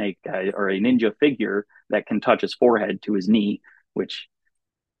ninja snake guy, or a ninja figure that can touch his forehead to his knee, which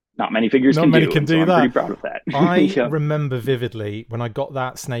not many figures Not can many do. can And so do I'm pretty that. proud of that. I Yep. remember vividly when I got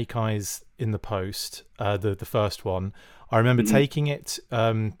that Snake Eyes in the post, the first one. I remember Mhm. taking it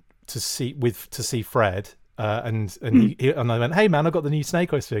to see Fred, and Mhm. and I went, "Hey man, I got the new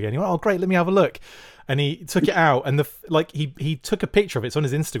Snake Eyes figure." And he went, "Oh great, let me have a look." And he took it out, and he took a picture of it. It's on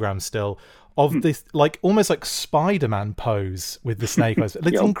his Instagram still, of this almost like Spider-Man pose with the Snake Eyes.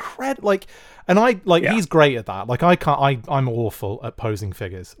 It's Yep. incredible. And Yeah. he's great at that. Like I can't. I'm awful at posing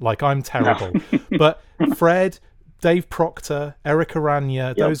figures. Like I'm No. terrible. But Fred, Dave Proctor, Eric Aranya,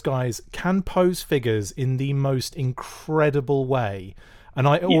 Yep. those guys can pose figures in the most incredible way, and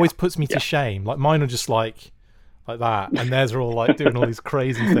it Yeah. always puts me to Yeah. shame. Like mine are just like that, and theirs are all like doing all these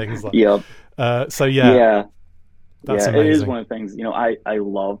crazy things. Like, Yep. so yeah, Yeah. that's Yeah. It is amazing. one of the things, I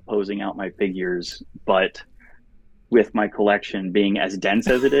love posing out my figures, but with my collection being as dense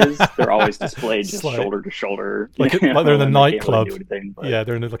as it is, they're always displayed It's just shoulder to shoulder, like they're in a and I can't really nightclub. do anything. But Yeah,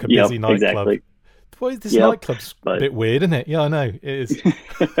 they're in like a yep, busy nightclub. exactly. Boy, this Yep. nightclub's a But bit weird, isn't it? Yeah, I know it is.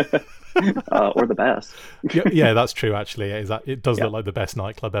 or the best. Yeah, that's true. Actually, it does look Yep. like the best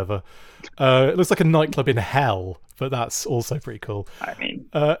nightclub ever. It looks like a nightclub in hell, but that's also pretty cool. I mean,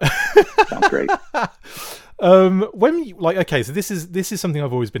 Uh, sounds great. when you okay, so this is something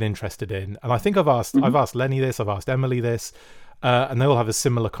I've always been interested in, and I think I've asked Lenny this, I've asked Emily this, and they all have a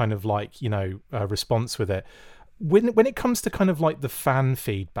similar kind of response with it. When it comes to kind of like the fan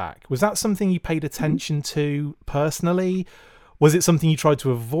feedback, was that something you paid attention to personally? Was it something you tried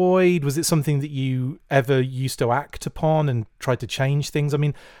to avoid? Was it something that you ever used to act upon and tried to change things? I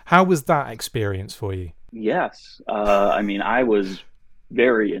mean, how was that experience for you? Yes. I mean, I was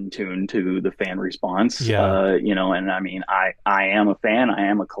very in tune to the fan response, Yeah, and I mean, I am a fan, I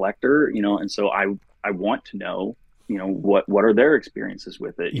am a collector, and so I want to know, what are their experiences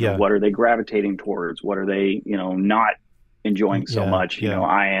with it? yeah, What are they gravitating towards? What are they, not enjoying so yeah, much? yeah,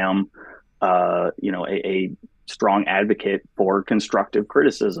 I am, a strong advocate for constructive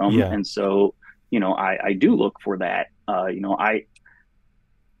criticism. yeah, And so, I do look for that.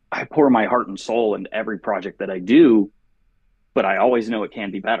 I pour my heart and soul into every project that I do, but I always know it can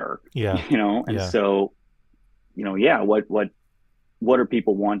be better, yeah, and yeah, so, yeah, what are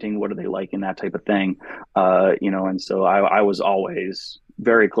people wanting? What do they like in that type of thing? And so I was always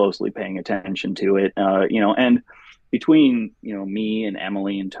very closely paying attention to it, and between, me and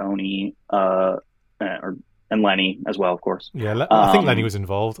Emily and Tony, and Lenny as well, of course. yeah. I think Lenny Um, was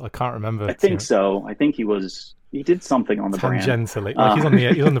involved. I can't remember I think so. I think he did something on the brand. tangentially, like Uh, he's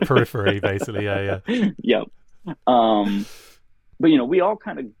on the periphery, basically. Yeah, yep. Um, but we all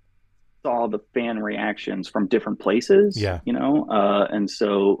kind of saw the fan reactions from different places, yeah, and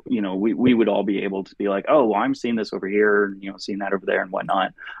so we would all be able to be like, oh, well, I'm seeing this over here, seeing that over there and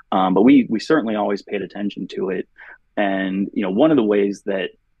whatnot. But we certainly always paid attention to it, and one of the ways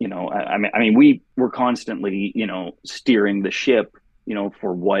that I mean we were constantly steering the ship,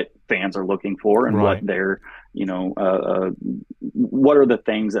 for what fans are looking for and what right. they're what are the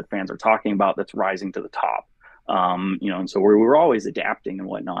things that fans are talking about that's rising to the top. And so we were always adapting and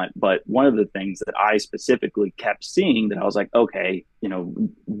whatnot. But one of the things that I specifically kept seeing that I was like, okay,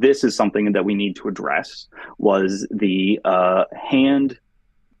 this is something that we need to address, was the hand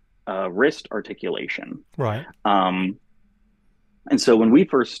wrist articulation. Right. And so when we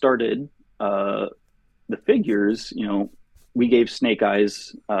first started the figures, we gave Snake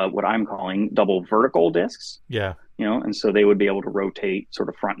Eyes what I'm calling double vertical discs. Yeah. and so they would be able to rotate sort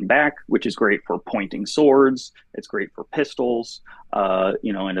of front and back, which is great for pointing swords. It's great for pistols,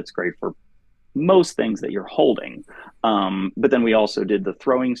 and it's great for most things that you're holding. But then we also did the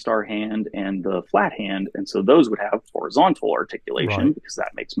throwing star hand and the flat hand. And so those would have horizontal articulation because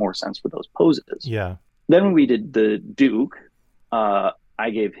that makes more sense for those poses. Yeah. Then when we did the Duke, I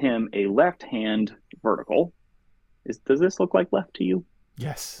gave him a left hand vertical. Does this look like left to you?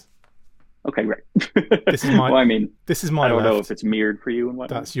 Yes. Okay, great. This is my. Well, this is my. I don't left. know if it's mirrored for you and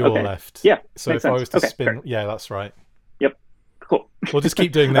whatnot. That's your left. Yeah. So if I was to spin, great. Yeah, that's right. Yep. Cool. We'll just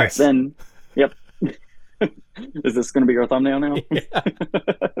keep doing this. Right, then. Yep. Is this going to be our thumbnail now? Yeah.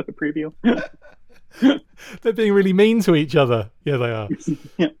 The preview. They're being really mean to each other. Yeah, they are.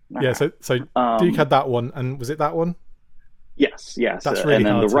 Yeah. So Duke had that one, and was it that one? Yes. That's really and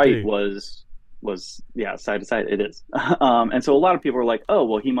then hard the right do. was side to side. It is. And so a lot of people are like, oh,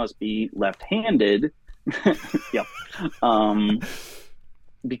 well, he must be left-handed. Yep.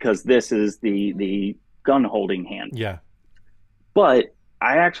 Because this is the gun holding hand. Yeah. But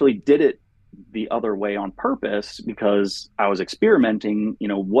I actually did it the other way on purpose because I was experimenting,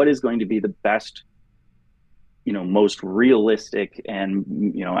 what is going to be the best, most realistic and,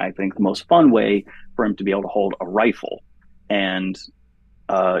 I think the most fun way for him to be able to hold a rifle. And,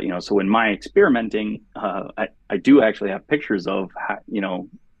 so in my experimenting, I do actually have pictures of,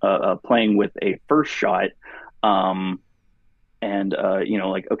 playing with a first shot. Okay,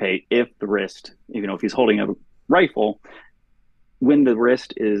 if the wrist, if he's holding a rifle, when the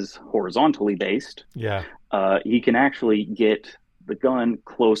wrist is horizontally based, he can actually get the gun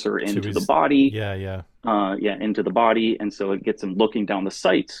closer into the body. Into the body, and so it gets him looking down the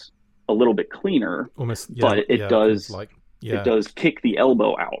sights a little bit cleaner. Almost, but it does kick the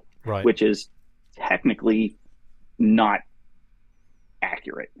elbow out, which is technically not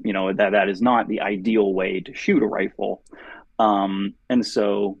accurate. That is not the ideal way to shoot a rifle. And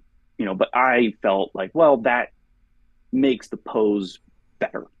so, but I felt like, well, that makes the pose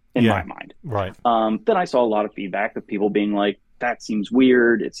better in my mind. Right. Then I saw a lot of feedback of people being like, that seems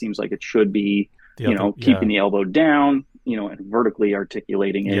weird. It seems like it should be, keeping the elbow down, and vertically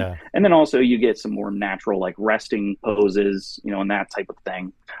articulating it. Yeah. And then also you get some more natural, like resting poses, and that type of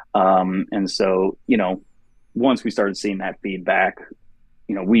thing. And so, once we started seeing that feedback,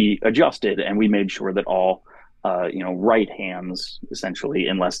 we adjusted and we made sure that all, right hands, essentially,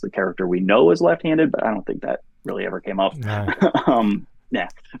 unless the character we know is left-handed, but I don't think that really ever came up. No.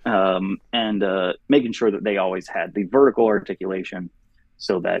 And making sure that they always had the vertical articulation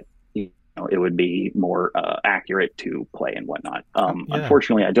so that it would be more accurate to play and whatnot.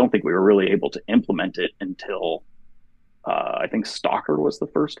 Unfortunately, I don't think we were really able to implement it until I think Stalker was the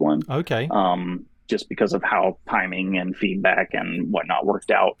first one. Okay. Just because of how timing and feedback and whatnot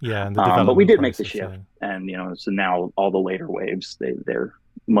worked out. Yeah, and but we did make the shift, and so now all the later waves they're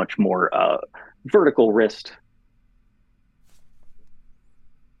much more vertical wrist.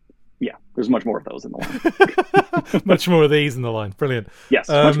 Yeah, there's much more of those in the line. Much more of these in the line. Brilliant. Yes,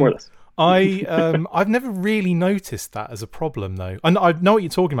 much more of this. I've never really noticed that as a problem though, and I know what you're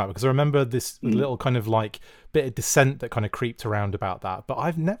talking about because I remember this little kind of like bit of dissent that kind of creeped around about that, but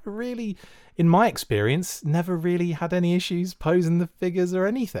I've never really, in my experience, never really had any issues posing the figures or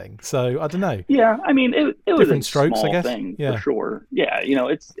anything. So I don't know. Yeah, I mean it was different a strokes, small I guess. Thing yeah, for sure. Yeah,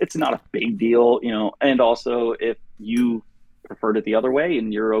 it's not a big deal, and also if you preferred it the other way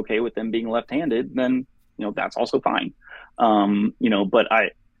and you're okay with them being left-handed, then that's also fine. But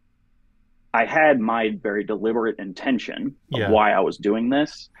I had my very deliberate intention of why I was doing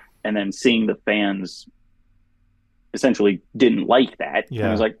this, and then seeing the fans essentially didn't like that. And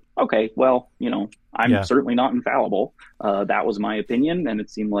I was like, okay, well, I'm certainly not infallible. That was my opinion, and it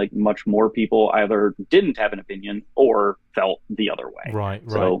seemed like much more people either didn't have an opinion or felt the other way. Right.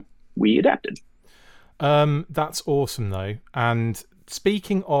 So we adapted. That's awesome though. And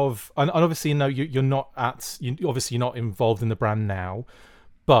speaking of, and obviously, you're not involved in the brand now,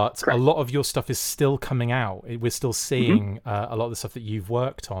 but Correct. A lot of your stuff is still coming out. We're still seeing a lot of the stuff that you've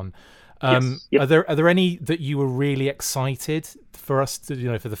worked on. Yes. Yep. Are there any that you were really excited for us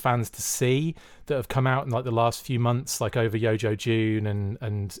to, for the fans to see that have come out in like the last few months, like over Yojo June and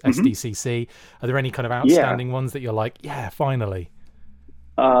SDCC? Are there any kind of outstanding ones that you're like, yeah, finally?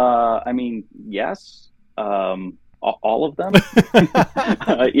 I mean, yes. All of them.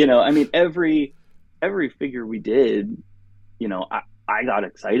 I mean, every figure we did, I got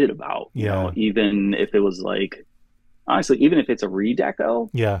excited about, even if it was like, honestly, even if it's a redeco,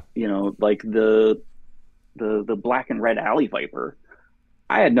 like the black and red alley viper,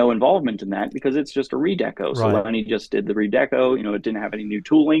 I had no involvement in that because it's just a redeco. So Right. Lenny just did the redeco, it didn't have any new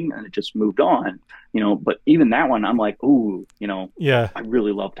tooling and it just moved on, but even that one, I'm like, ooh, Yeah. I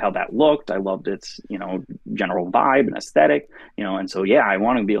really loved how that looked. I loved its, general vibe and aesthetic, and so, yeah, I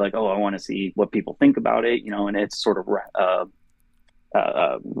want to be like, oh, I want to see what people think about it, and it's sort of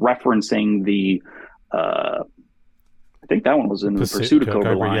referencing the, I think that one was in the Pursuit of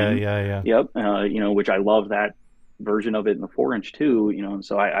Cobra Yeah, line. yeah, yeah. Yep. Which I love that version of it in the 4-inch too, and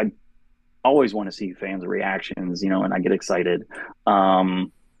so I always want to see fans' reactions, and I get excited. More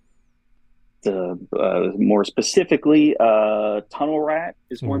specifically, Tunnel Rat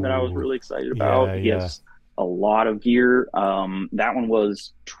is one that I was Ooh. really excited about. Yeah, He yeah. has a lot of gear. That one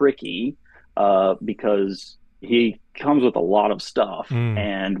was tricky because he comes with a lot of stuff. Mm.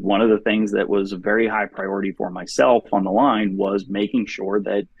 And one of the things that was a very high priority for myself on the line was making sure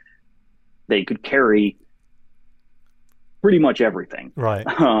that they could carry pretty much everything, Right.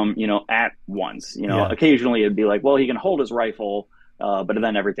 at once. Yeah. Occasionally it'd be like, well, he can hold his rifle, but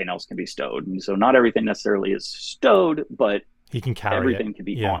then everything else can be stowed. And so not everything necessarily is stowed, but He can carry it. everything can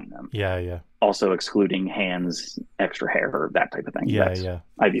be Yeah. on them. Yeah, yeah. Also excluding hands, extra hair, that type of thing. Yeah, yeah.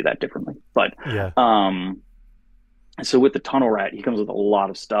 I view that differently. But Yeah. so with the Tunnel Rat, he comes with a lot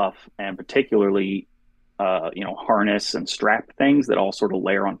of stuff, and particularly harness and strap things that all sort of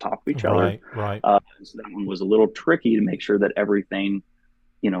layer on top of each other. Right, right. So that one was a little tricky to make sure that everything,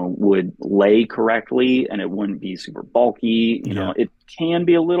 would lay correctly and it wouldn't be super bulky. Yeah. It can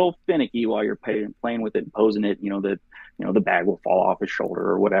be a little finicky while you're playing with it and posing it, that, the bag will fall off his shoulder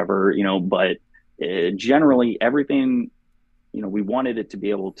or whatever, but generally everything, we wanted it to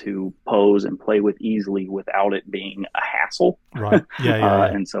be able to pose and play with easily without it being a hassle. Right. Yeah, yeah, yeah.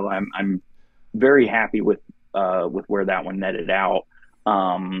 And so I'm very happy with where that one netted out.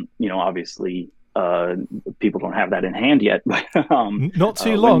 Obviously, people don't have that in hand yet, but not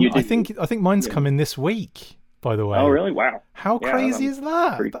too long. Do, I think mine's coming this week, by the way. Oh, really? Wow. How crazy is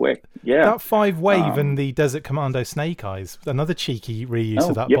that? Pretty quick. Yeah. That 5-wave and the Desert Commando Snake Eyes, another cheeky reuse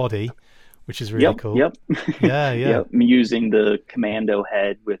of that body, which is really cool. Yep. Yeah, yeah. Yep. I'm using the commando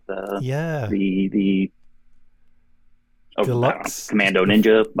head with the deluxe commando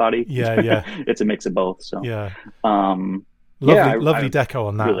ninja body. Yeah, yeah. It's a mix of both. So yeah. Lovely deco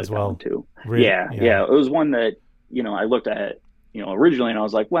on that really as well too. Really, yeah. It was one that I looked at originally and I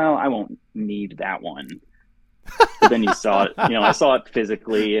was like, well, I won't need that one. But then you saw it. I saw it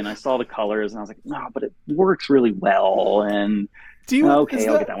physically and I saw the colors and I was like, no, but it works really well. And I'll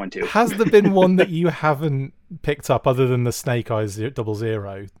get that one too. Has there been one that you haven't picked up other than the Snake Eyes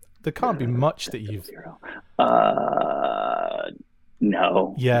 00? There can't be much that you've.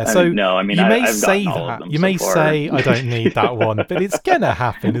 No. Yeah. So no. I mean, you may I've say that. You may say I don't need that one, but it's gonna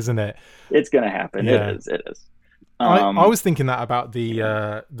happen, isn't it? It's gonna happen. Yeah. It is. I was thinking that about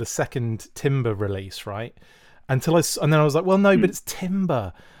the second Timber release, right? And then I was like, well, no, but it's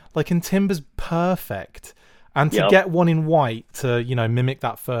Timber. And Timber's perfect. And to get one in white to mimic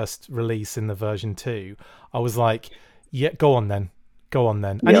that first release in the version 2, I was like, yeah, go on then.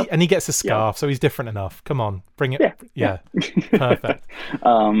 And he gets a scarf, so he's different enough. Come on, bring it. Yeah. Perfect.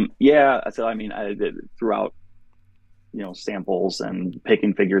 So I mean, throughout samples and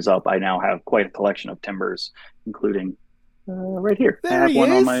picking figures up, I now have quite a collection of Timbers, including right here. I have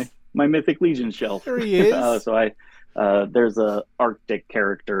one on my Mythic Legion shelf. There he is. So there's a Arctic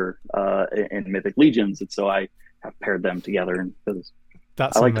character in Mythic Legions, and so I have paired them together because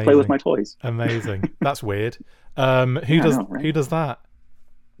I like to play with my toys. Amazing. That's weird. Who does that?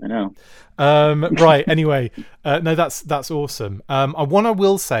 I know. Right. Anyway, no, that's awesome. One I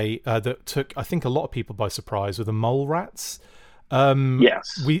will say that took, I think, a lot of people by surprise were the mole rats.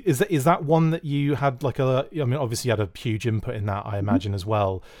 Yes. Is that one that you had I mean, obviously you had a huge input in that, I imagine, as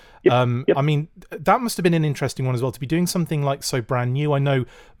well. Yep. I mean, that must have been an interesting one as well to be doing something so brand new. I know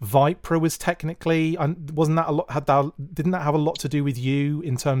Vipra was technically, wasn't that a lot? Didn't that have a lot to do with you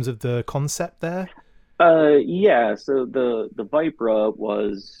in terms of the concept there? Yeah. So the Vipra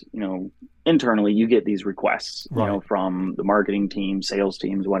was, internally you get these requests, from the marketing team, sales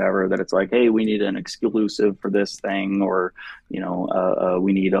teams, whatever, that it's like, hey, we need an exclusive for this thing, or,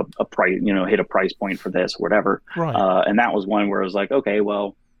 we need a price, hit a price point for this, whatever. Right. And that was one where I was like, okay,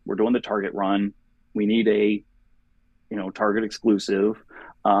 well, we're doing the Target run. We need a, Target exclusive.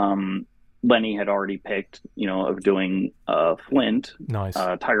 Lenny had already picked, of doing Flint, nice,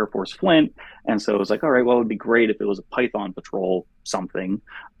 Tiger Force Flint, and so it was like, all right, well, it'd be great if it was a Python Patrol something,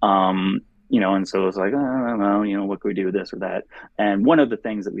 and so it was like, I don't know, what could we do with this or that? And one of the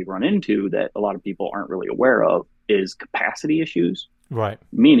things that we've run into that a lot of people aren't really aware of is capacity issues. Right.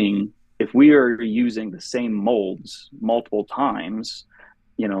 Meaning, if we are using the same molds multiple times,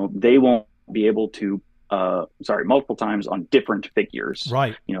 they won't be able to, multiple times on different figures.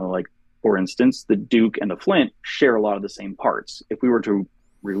 Right. Like, for instance, the Duke and the Flint share a lot of the same parts. If we were to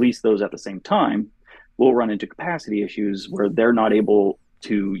release those at the same time, we'll run into capacity issues where they're not able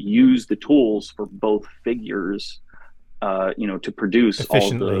to use the tools for both figures, to produce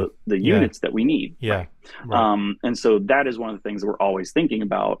all the units that we need. Yeah. Right. And so that is one of the things that we're always thinking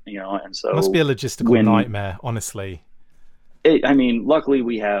about, and so must be a logistical nightmare, honestly. Luckily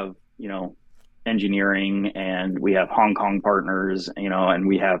we have, engineering, and we have Hong Kong partners, and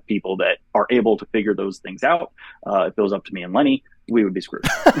we have people that are able to figure those things out. If it was up to me and Lenny, we would be screwed.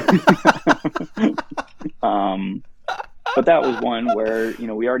 But that was one where,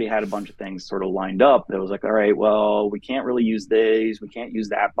 we already had a bunch of things sort of lined up. That was like, all right, well, we can't really use these. We can't use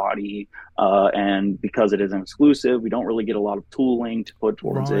that body. And because it isn't exclusive, we don't really get a lot of tooling to put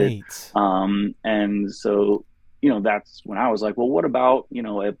towards it. And so, that's when I was like, well, what about,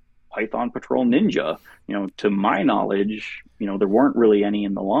 a Python Patrol Ninja? To my knowledge, there weren't really any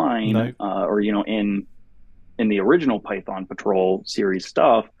in the line, or, in the original Python Patrol series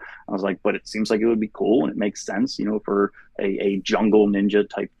stuff. I was like, but it seems like it would be cool and it makes sense, for a jungle ninja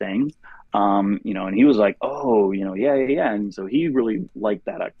type thing. And he was like, oh, yeah. And so he really liked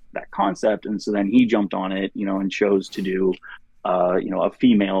that concept. And so then he jumped on it, and chose to do, a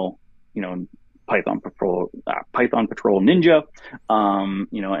female, Python Patrol Ninja,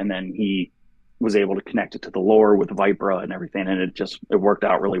 and then he was able to connect it to the lore with Vipra and everything, and it worked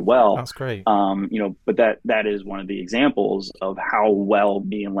out really well. That's great. But that is one of the examples of how well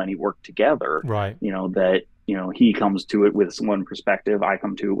me and Lenny work together. Right. That he comes to it with one perspective, I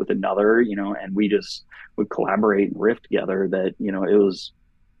come to it with another. And we just would collaborate and riff together. That it was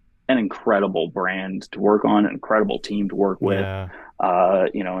an incredible brand to work on, an incredible team to work with. Yeah.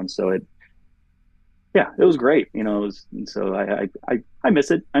 And so it was great. So I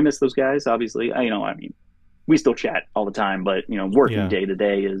miss it. I miss those guys. Obviously, we still chat all the time, but working day to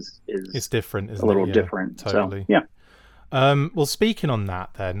day is it's different, isn't a little it? different. Totally. So, yeah. Well, speaking on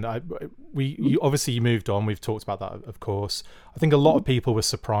that, then you obviously you moved on. We've talked about that, of course. I think a lot of people were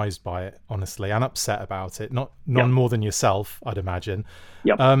surprised by it, honestly, and upset about it. None more than yourself, I'd imagine.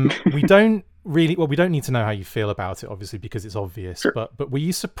 Yep. We don't need to know how you feel about it, obviously, because it's obvious. Sure. But were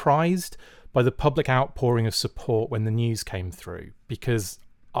you surprised by the public outpouring of support when the news came through? Because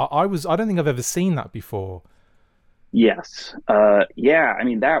I don't think I've ever seen that before. Yes.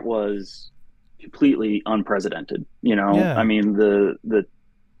 That was completely unprecedented. The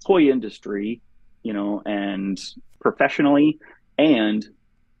toy industry, and professionally, and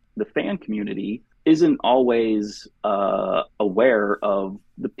the fan community isn't always aware of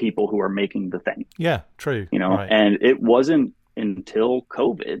the people who are making the thing. Yeah, true. Right. And it wasn't until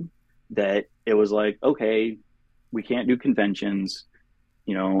COVID that it was like, okay, we can't do conventions.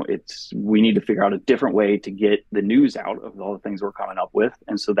 We need to figure out a different way to get the news out of all the things we're coming up with.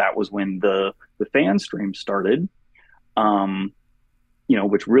 And so that was when the fan stream started,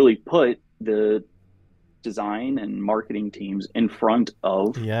 which really put the design and marketing teams in front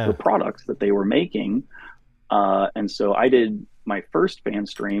of the products that they were making. And so I did my first fan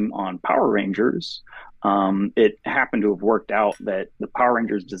stream on Power Rangers. It happened to have worked out that the Power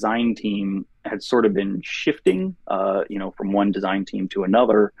Rangers design team had sort of been shifting, from one design team to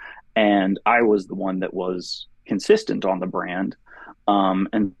another. And I was the one that was consistent on the brand.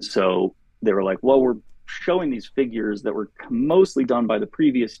 And so they were like, well, we're showing these figures that were mostly done by the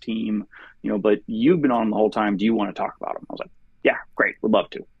previous team, but you've been on the whole time. Do you want to talk about them? I was like, yeah, great. Would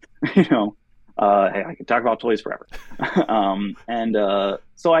love to. Hey, I could talk about toys forever.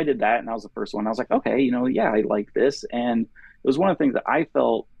 So I did that, and that was the first one. I was like, okay, I like this. And it was one of the things that I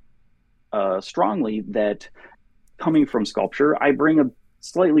felt strongly that coming from sculpture, I bring a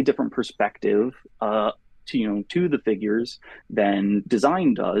slightly different perspective to the figures than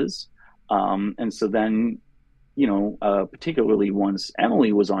design does. And so then, particularly once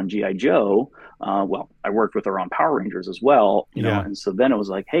Emily was on G.I. Joe, I worked with her on Power Rangers as well, and so then it was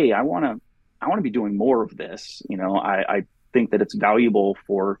like, hey, I want to be doing more of this. I think that it's valuable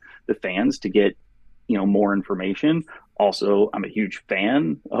for the fans to get, more information. Also, I'm a huge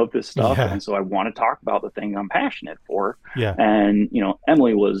fan of this stuff. And so I want to talk about the thing I'm passionate for. Yeah. And,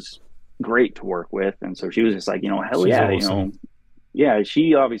 Emily was great to work with. And so she was just like, hell yeah, awesome.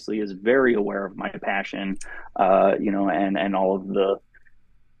 She obviously is very aware of my passion, and all of the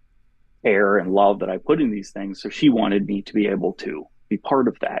care and love that I put in these things. So she wanted me to be able to be part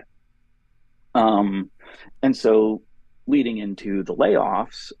of that. And so leading into the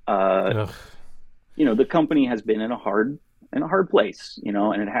layoffs, the company has been in a hard in a hard place,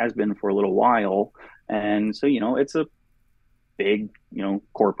 and it has been for a little while. And so, it's big,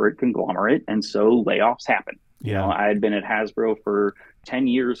 corporate conglomerate. And so layoffs happen. I had been at Hasbro for 10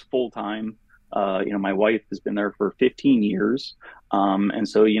 years full time. My wife has been there for 15 years. And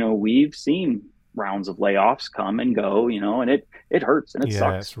so, we've seen rounds of layoffs come and go, and it hurts and it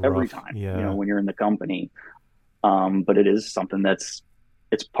sucks every time, when you're in the company. But it is something it's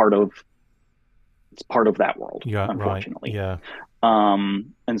part of that world, unfortunately. Right. Yeah.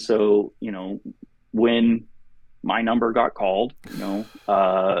 And so, when my number got called,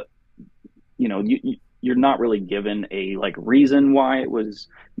 you're not really given a reason why it was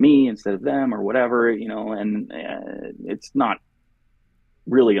me instead of them or whatever, and it's not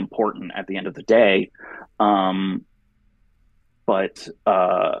really important at the end of the day. But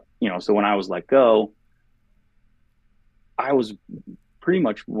so when I was let go, I was pretty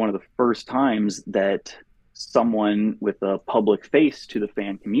much one of the first times that someone with a public face to the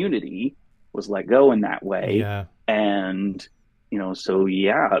fan community was let go in that way. Yeah. And,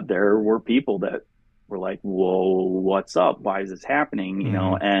 there were people that were like, whoa, what's up? Why is this happening?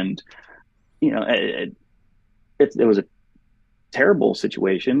 And, it was a terrible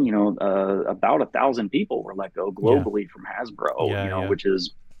situation. About 1,000 people were let go globally from Hasbro, which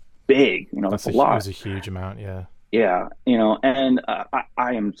is big, that's a lot. It was a huge amount. Yeah. Yeah. And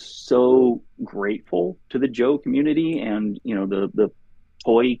I am so grateful to the Joe community and, the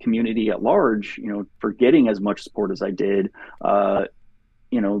toy community at large, for getting as much support as I did,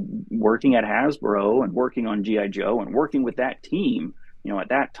 working at Hasbro and working on G.I. Joe and working with that team, at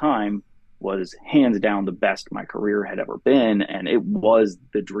that time was hands down the best my career had ever been. And it was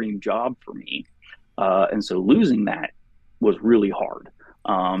the dream job for me. And so losing that was really hard.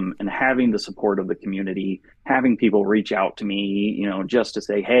 And having the support of the community, having people reach out to me, just to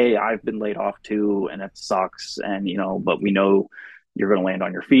say, hey, I've been laid off too, and it sucks. And, but we know you're going to land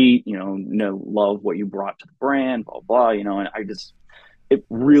on your feet, love what you brought to the brand, blah, blah, and it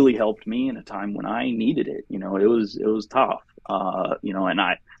really helped me in a time when I needed it. It was tough, and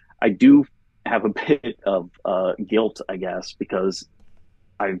I do have a bit of guilt, I guess, because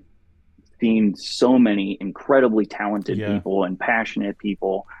I've seen so many incredibly talented people and passionate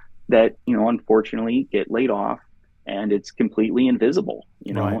people that, unfortunately get laid off and it's completely invisible,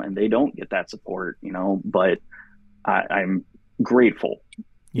 and they don't get that support, but I'm grateful,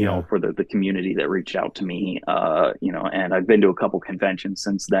 for the community that reached out to me, and I've been to a couple conventions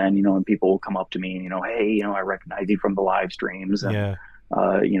since then, and people will come up to me and, hey, I recognize you from the live streams and,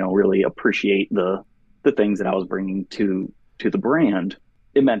 really appreciate the things that I was bringing to the brand.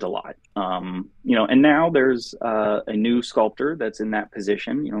 It meant a lot. And now there's a new sculptor that's in that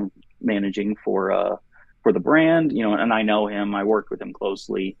position, managing for the brand, and I know him. I worked with him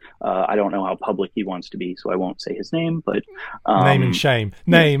closely. I don't know how public he wants to be, so I won't say his name, but name and shame.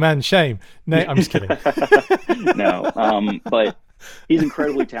 I'm just kidding. No, but he's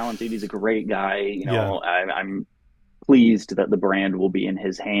incredibly talented. He's a great guy. I'm pleased that the brand will be in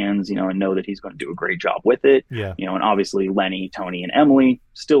his hands, and know that he's going to do a great job with it. And obviously Lenny, Tony, and Emily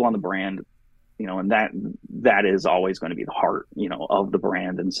still on the brand, and that is always going to be the heart, of the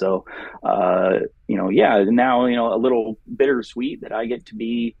brand. And so, now, a little bittersweet that I get to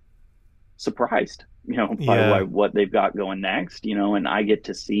be surprised, by what they've got going next, and I get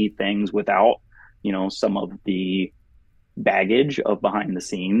to see things without, some of the baggage of behind the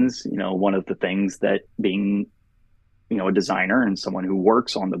scenes. One of the things that being, a designer and someone who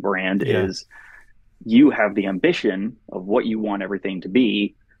works on the brand is you have the ambition of what you want everything to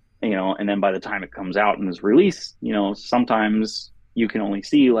be, and then by the time it comes out and is released, sometimes you can only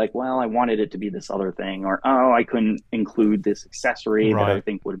see I wanted it to be this other thing, or, oh, I couldn't include this accessory that I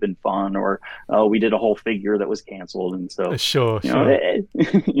think would have been fun, or, oh, we did a whole figure that was canceled. And so, sure.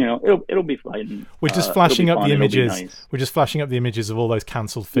 It'll be fun. We're just flashing up the images. Nice. We're just flashing up the images of all those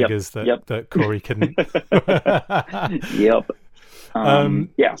canceled figures that Corey couldn't. Yep.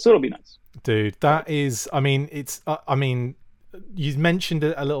 So it'll be nice. Dude, that is, you mentioned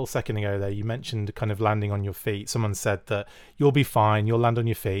a little second ago there, you mentioned kind of landing on your feet. Someone said that you'll be fine, you'll land on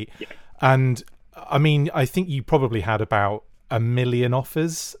your feet. And I think you probably had about 1 million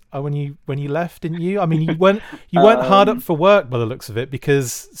offers when you left, didn't you? You weren't hard up for work by the looks of it,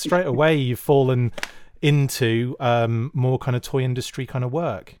 because straight away you've fallen into more kind of toy industry kind of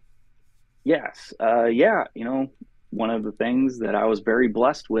work. Yes. One of the things that I was very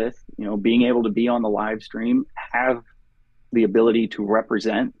blessed with, being able to be on the live stream, have the ability to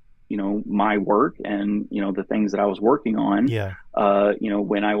represent, my work and, the things that I was working on.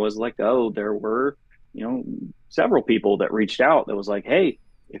 When I was let go, there were, several people that reached out that was like, hey,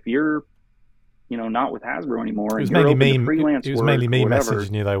 if you're, not with Hasbro anymore, and you're open to freelance work, it was mainly me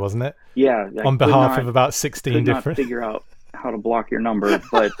messaging you though, wasn't it? Yeah. On behalf of about 16 different. Figure out how to block your number,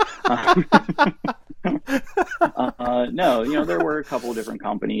 but no, there were a couple of different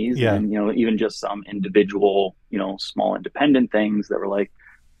companies, Yeah. and even just some individual, small independent things that were like,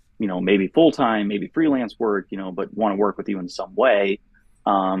 maybe full time, maybe freelance work, but want to work with you in some way.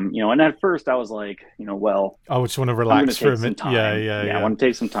 And at first I was like, well, I just want to I'm going to relax for take a some minute. time. Yeah. I want to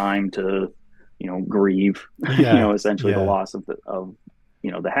take some time to, grieve, Yeah. essentially the Yeah. loss of the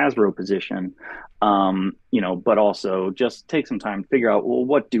Hasbro position. But also just take some time to figure out, well,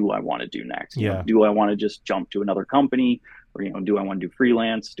 what do I want to do next? Yeah. Do I want to just jump to another company, or, do I want to do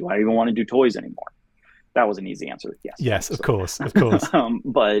freelance? Do I even want to do toys anymore? That was an easy answer. Yes. Yes, of course.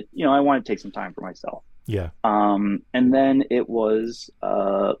 But, I want to take some time for myself. Yeah. And then it was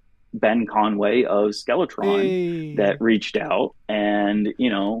Ben Conway of Skeletron that reached out, and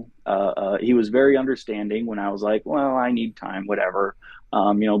he was very understanding when I was like, well, I need time, whatever.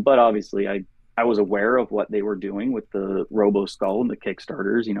 But obviously I was aware of what they were doing with the Robo Skull and the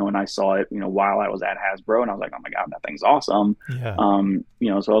Kickstarters, and I saw it, while I was at Hasbro, and I was like, oh my God, that thing's awesome. Yeah.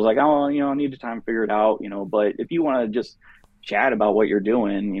 So I was like, oh, I need time to figure it out, but if you want to just chat about what you're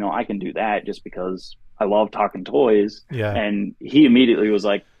doing, I can do that, just because I love talking toys. Yeah. And he immediately was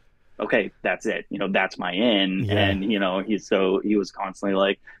like, okay, that's it. That's my in. Yeah. And, he was constantly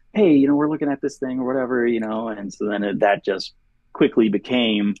like, hey, we're looking at this thing or whatever, and so then that just quickly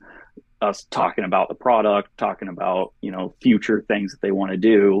became us talking about the product, talking about, future things that they want to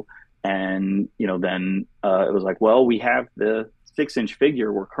do. And, then it was like, well, we have the 6-inch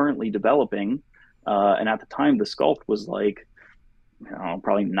figure we're currently developing. And at the time, the sculpt was like,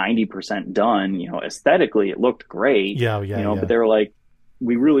 probably 90% done. Aesthetically, it looked great. Yeah. But they were like,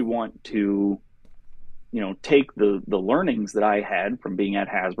 we really want to, take the learnings that I had from being at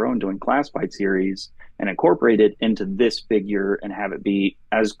Hasbro and doing classified series and incorporate it into this figure and have it be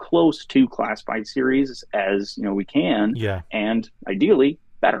as close to classified series as we can. Yeah. And ideally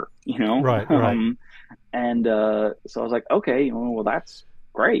better. Right. And so I was like, okay, well, that's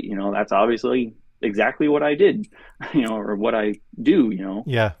great. That's obviously exactly what I did, or what I do,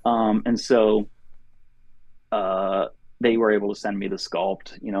 Yeah. And so they were able to send me the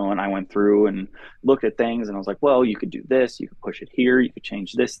sculpt, and I went through and looked at things, and I was like, well, you could do this, you could push it here, you could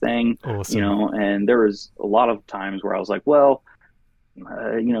change this thing. Awesome. And there was a lot of times where I was like, well,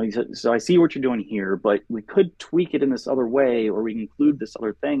 so I see what you're doing here, but we could tweak it in this other way, or we can include this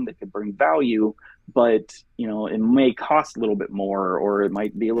other thing that could bring value, but it may cost a little bit more, or it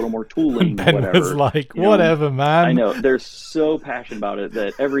might be a little more tooling. Ben whatever. was like, whatever, man. I know, they're so passionate about it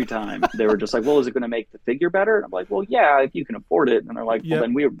that every time they were just like, well, is it going to make the figure better? And I'm like, well, yeah, if you can afford it. And they're like, well,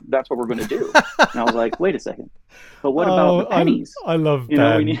 then that's what we're going to do. And I was like, wait a second, but what about the pennies? I love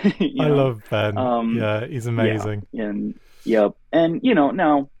Ben. I love Ben. Yeah, he's amazing. Yeah, and yep. And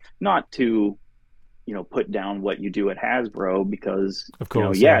now, not to put down what you do at Hasbro, because of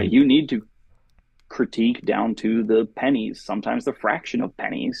course, you need to critique down to the pennies, sometimes the fraction of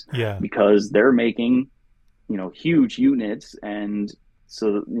pennies, because they're making huge units, and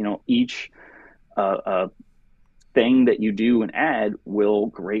so each thing that you do and add will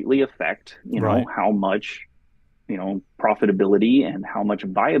greatly affect how much profitability and how much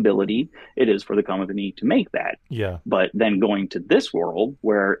viability it is for the company to make that. Yeah. But then going to this world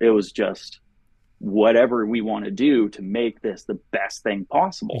where it was just whatever we want to do to make this the best thing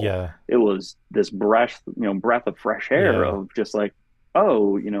possible. Yeah. It was this breath of fresh air of just like,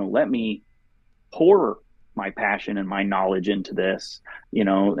 oh, let me pour my passion and my knowledge into this,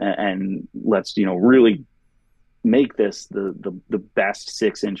 and let's, really make this the best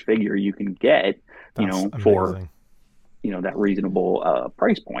 6-inch figure you can get, for that reasonable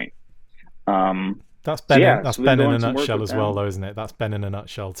price point. That's Ben. That's Ben in a nutshell as well, though, isn't it? That's Ben in a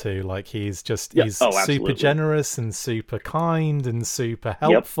nutshell too. Like he's super generous and super kind and super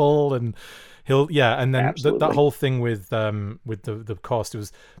helpful, and and then that whole thing with the cost. It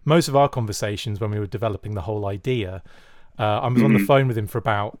was most of our conversations when we were developing the whole idea. I was on the phone with him for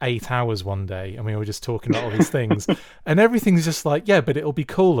about 8 hours one day, and we were just talking about all these things, and everything's just like, yeah, but it'll be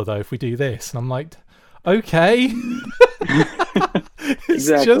cooler though if we do this, and I'm like, okay.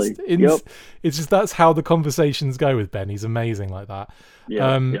 Exactly. It's just that's how the conversations go with Ben. He's amazing like that.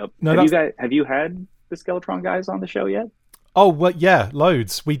 Have you had the Skeletron guys on the show yet? Oh well, yeah,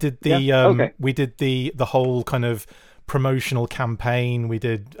 loads. We did the whole kind of promotional campaign. We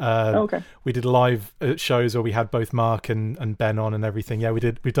did live shows where we had both Mark and Ben on and everything. Yeah,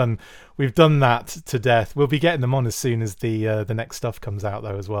 we've done that to death. We'll be getting them on as soon as the next stuff comes out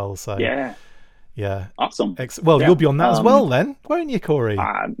though as well. So yeah, awesome. You'll be on that as well then, won't you, Corey?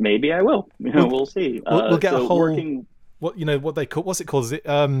 Maybe I will. We'll see. We'll get a whole what they call, what's it called? Is it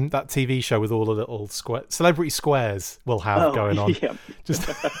that TV show with all the little square celebrity squares we'll have Oh, going on? yeah. Just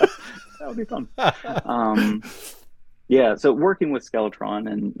That would be fun. Um, yeah, so working with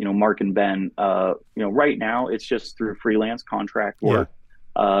Skeletron and Mark and Ben, right now it's just through freelance contract yeah, work.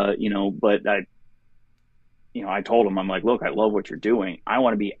 But I told them, I'm like, look, I love what you're doing. I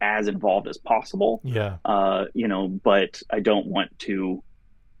want to be as involved as possible. yeah, But I don't want to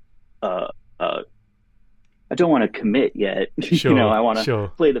uh, uh, I don't want to commit yet. sure, I want to sure,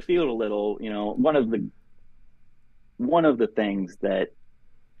 play the field a little. One of the things that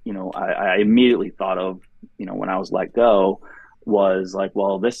I immediately thought of, when I was let go, was like,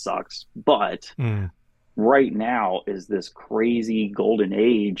 well, this sucks, but mm, right now is this crazy golden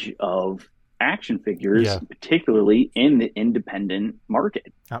age of action figures, yeah, particularly in the independent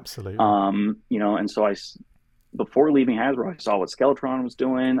market. absolutely, And so before leaving Hasbro, I saw what Skeletron was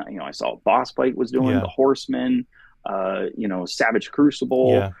doing. I saw what Boss Fight was doing, yeah, the Horseman, Savage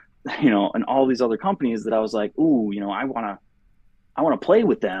Crucible, yeah, and all these other companies that I was like, ooh, I want to play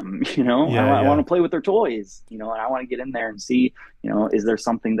with them. yeah, I want yeah. to play with their toys. And I want to get in there and see, is there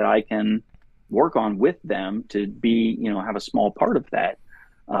something that I can work on with them to be, have a small part of that.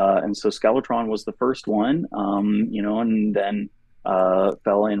 And so Skeletron was the first one, and then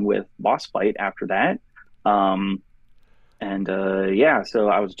fell in with Boss Fight after that. So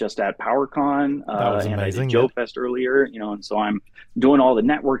I was just at PowerCon, That was and I did amazing. Joe Yeah, Fest earlier, and so I'm doing all the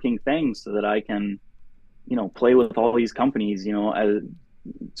networking things so that I can, play with all these companies,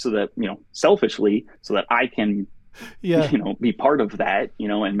 so that, selfishly, so that I can, yeah, be part of that,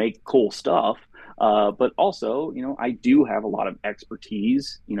 and make cool stuff. But also, I do have a lot of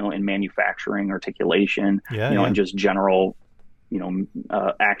expertise, in manufacturing, articulation, yeah, yeah. and just general,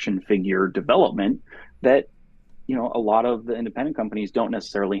 action figure development that, a lot of the independent companies don't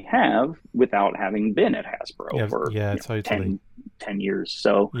necessarily have without having been at Hasbro Yeah, for yeah, totally. 10 years.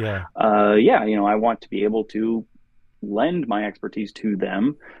 So, Yeah, I want to be able to lend my expertise to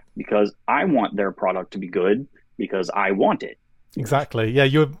them because I want their product to be good because I want it. exactly. Yeah,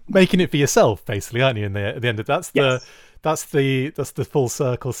 you're making it for yourself, basically, aren't you? At the end of Yes, that's the full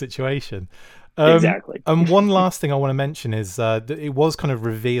circle situation. exactly. And one last thing I want to mention is that it was kind of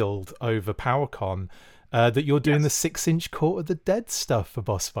revealed over PowerCon that you're doing the Yes. 6-inch Court of the Dead stuff for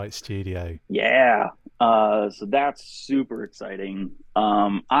Boss Fight Studio. Yeah. So that's super exciting.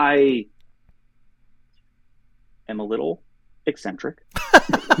 I am a little eccentric.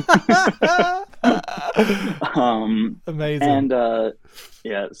 um, Amazing. and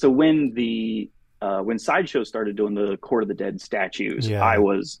Yeah, so when Sideshow started doing the Court of the Dead statues, I Yeah,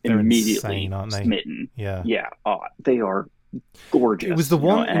 was they're insane, immediately aren't they? smitten. Yeah. Yeah, they are It was gorgeous, the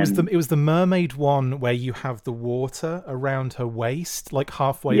one. and It was the mermaid one where you have the water around her waist, like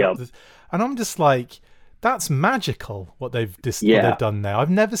halfway up yep, the. And I'm just like, that's magical. What they've yeah, done there. I've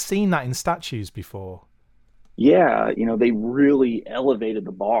never seen that in statues before. yeah. They really elevated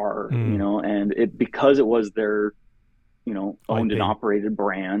the bar, Mm, and because it was their owned and IP. operated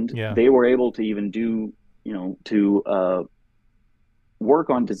brand, Yeah. they were able to even do to work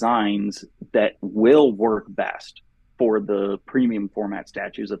on designs that will work best for the premium format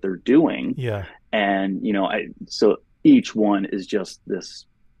statues that they're doing. Yeah. And so each one is just this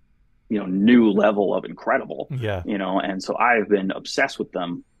new level of incredible. Yeah. And so I've been obsessed with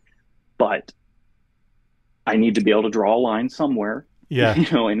them, but I need to be able to draw a line somewhere, Yeah.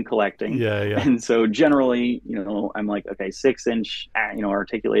 in collecting. Yeah. Yeah. And so generally, I'm like, okay, 6-inch,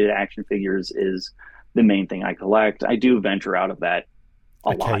 articulated action figures is the main thing I collect. I do venture out of that a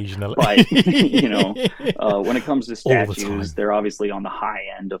lot, Occasionally. but when it comes to All the statues, time. they're obviously on the high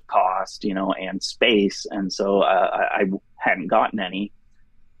end of cost, and space. And so I hadn't gotten any.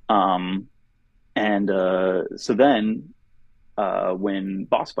 Um, so then when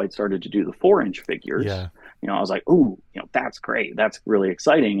Boss Fight started to do the 4-inch figures, Yeah. I was like, "Ooh, that's great. That's really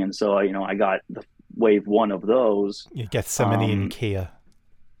exciting." And so, I got the wave one of those. You Gethsemane and Um, Kia.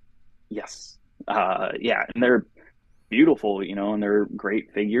 yes, yeah, and they're beautiful, and they're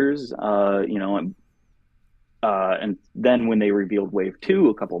great figures. And then when they revealed wave two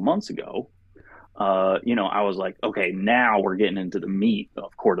a couple months ago, I was like, okay, now we're getting into the meat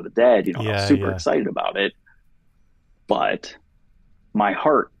of Court of the Dead. I was Yeah. super Yeah. excited about it, but my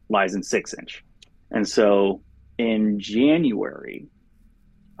heart lies in 6-inch. And so in January,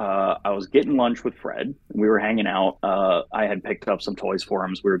 I was getting lunch with Fred. We were hanging out. I had picked up some toys for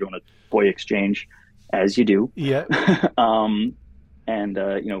him. So we were doing a toy exchange, as you do. Yeah. um,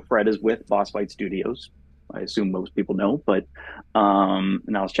 Fred is with Boss Fight Studios. I assume most people know, but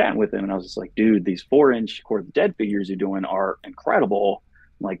and I was chatting with him, and I was just like, "Dude, these 4-inch Court of the Dead figures you're doing are incredible."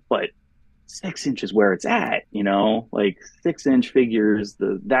 I'm like, but 6 inch is where it's at, like 6 inch figures,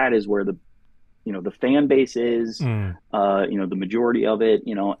 that is where the fan base is, Mm. the majority of it,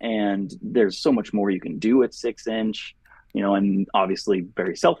 and there's so much more you can do at 6 inch, and obviously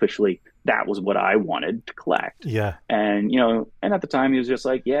very selfishly, that was what I wanted to collect. Yeah. And, and at the time he was just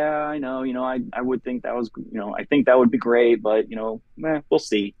like, yeah, I know, I would think that was, I think that would be great, but, we'll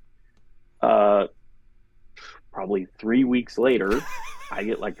see. Probably 3 weeks later, I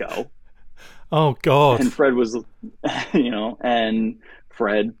get let go. Oh God. And Fred was, and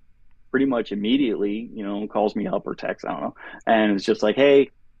Fred pretty much immediately, calls me up or texts, I don't know. And it's just like, hey,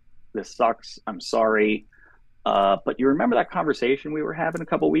 this sucks. I'm sorry. But you remember that conversation we were having a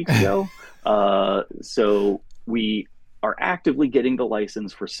couple weeks ago? So we are actively getting the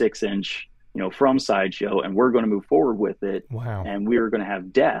license for 6 inch, from Sideshow, and we're going to move forward with it. Wow. And we're going to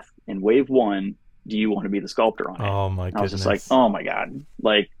have Death in wave 1. Do you want to be the sculptor on it? Oh my goodness. I was just like, oh my God.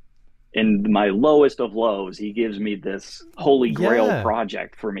 Like, in my lowest of lows, he gives me this holy grail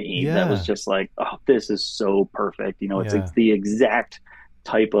project for me that was just like, oh, this is so perfect. It's the exact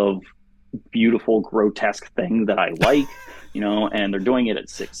type of beautiful, grotesque thing that I like, and they're doing it at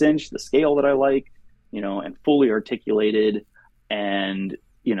 6 inch, the scale that I like, and fully articulated. And,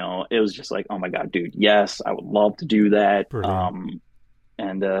 it was just like, oh my God, dude, yes, I would love to do that. Brilliant.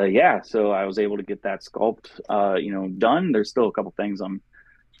 So I was able to get that sculpt, done. There's still a couple things I'm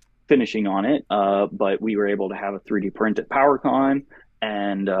finishing on it, but we were able to have a 3D print at PowerCon,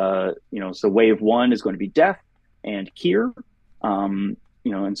 and so wave 1 is going to be Death and Kier, and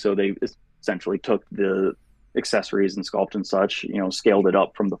so they essentially took the accessories and sculpt and such, scaled it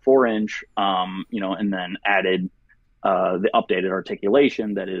up from the 4 inch, and then added the updated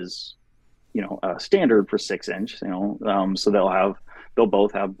articulation that is, standard for 6 inch, so they'll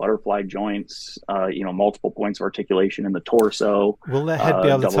both have butterfly joints, multiple points of articulation in the torso. Will their head be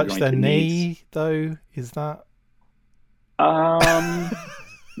able to touch their knee, knees. though? Is that?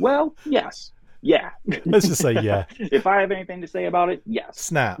 Well, yes. Yeah. Let's just say yeah. If I have anything to say about it, yes.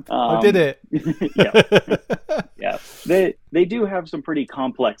 Snap. I did it. Yeah. Yeah. They do have some pretty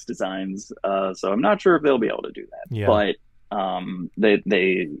complex designs, so I'm not sure if they'll be able to do that. Yeah. But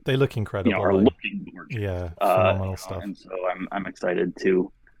they look incredible. are looking gorgeous. Yeah, phenomenal stuff. And so I'm excited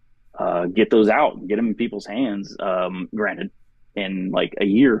to get those out and get them in people's hands. Granted, in like a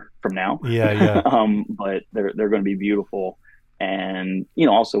year from now. Yeah. But they're going to be beautiful. And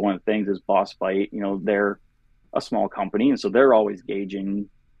also one of the things is Boss Fight. They're a small company, and so they're always gauging,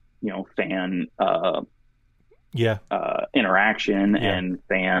 fan interaction and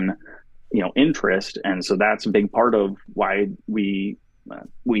fan interest, and so that's a big part of why they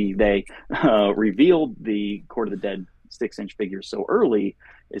revealed the Court of the Dead 6 inch figure so early,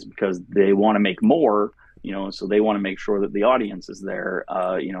 is because they want to make more, so they want to make sure that the audience is there,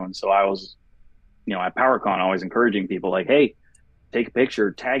 and so I was, at PowerCon always encouraging people like, hey, take a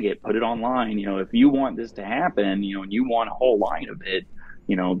picture, tag it, put it online, if you want this to happen, and you want a whole line of it,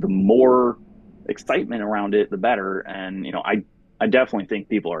 the more excitement around it, the better. And I definitely think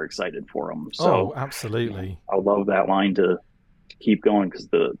people are excited for them. So absolutely. I love that line to keep going, because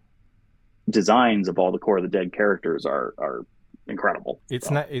the designs of all the Core of the Dead characters are incredible.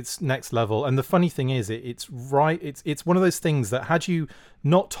 It's next level. And the funny thing is, it's one of those things that, had you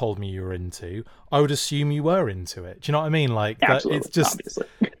not told me you were into, I would assume you were into it. Do you know what I mean? Like, absolutely, it's just obviously.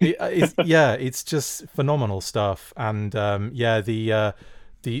 it's just phenomenal stuff. And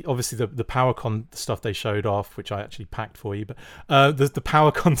the obviously the PowerCon stuff they showed off, which I actually packed for you, but the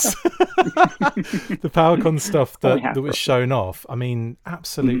PowerCon the PowerCon stuff that was shown off, I mean,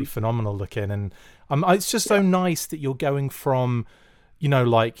 absolutely phenomenal looking. And it's just so nice that you're going from,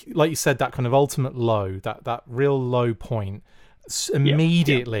 like you said, that kind of ultimate low, that real low point,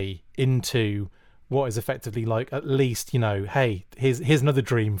 immediately into what is effectively like, at least, hey, here's another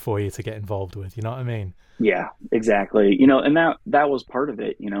dream for you to get involved with. You know what I mean? Yeah, exactly. And that was part of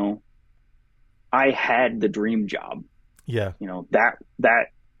it. I had the dream job. Yeah. That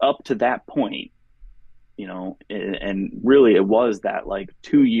up to that point, and really it was that like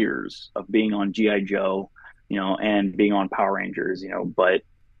 2 years of being on G.I. Joe, and being on Power Rangers, but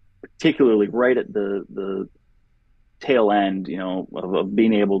particularly right at the tail end, of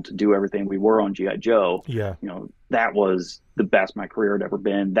being able to do everything we were on G.I. Joe. Yeah. That was the best my career had ever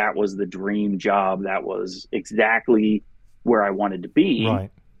been. That was the dream job. That was exactly where I wanted to be. Right.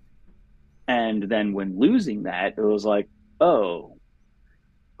 And then when losing that, it was like, oh,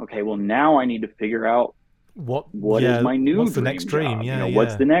 okay, well, now I need to figure out what is my new what's the next dream job? Yeah,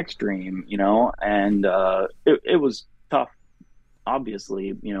 what's the next dream, and it was tough,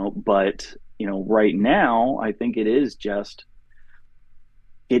 obviously, but right now I think it is just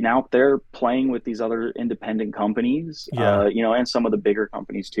getting out there, playing with these other independent companies, Yeah. and some of the bigger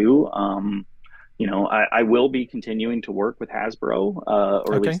companies too. I will be continuing to work with Hasbro,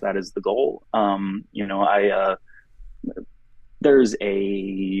 or at Okay. least that is the goal. There's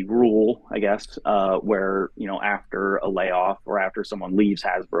a rule, I guess, where, after a layoff or after someone leaves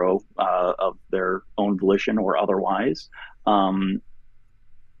Hasbro, of their own volition or otherwise,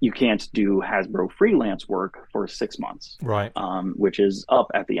 you can't do Hasbro freelance work for 6 months, Right. which is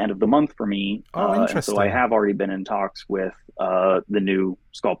up at the end of the month for me. Oh, And so I interesting. have already been in talks with the new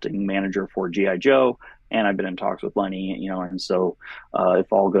sculpting manager for G.I. Joe, and I've been in talks with Lenny, and so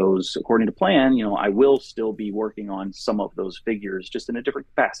if all goes according to plan, I will still be working on some of those figures just in a different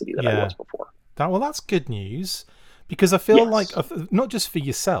capacity that I Yeah. was before. That's good news, because I feel like Yes. not just for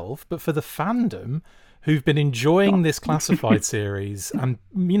yourself, but for the fandom who've been enjoying Oh, this classified series, and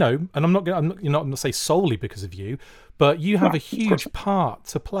and I'm not say solely because of you, but you no, have a of course. huge part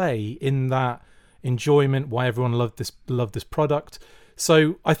to play in that enjoyment. Why everyone loved this product.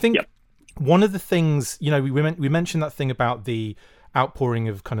 So I think Yep. one of the things, we mentioned that thing about the outpouring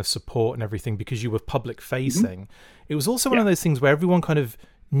of kind of support and everything because you were public Hmm. facing. It was also one Yeah. of those things where everyone kind of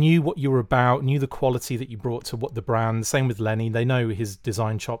knew what you were about, knew the quality that you brought to what the brand. Same with Lenny; they know his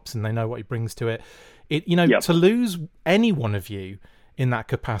design chops and they know what he brings to it. Yep. To lose any one of you in that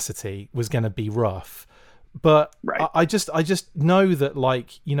capacity was going to be rough. But Right. I just know that,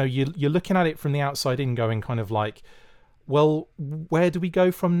 like, you're looking at it from the outside in, going kind of like, well, where do we go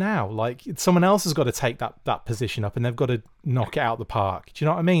from now? Like, someone else has got to take that position up, and they've got to knock it out of the park. Do you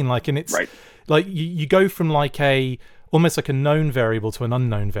know what I mean? Like, and it's Right. like you go from like almost like a known variable to an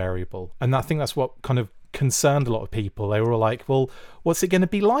unknown variable, and I think that's what kind of concerned a lot of people. They were all like, well, what's it going to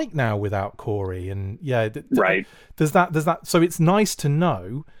be like now without Corey? And yeah, Right. does that so it's nice to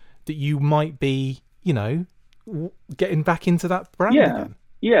know that you might be, getting back into that brand Yeah. again.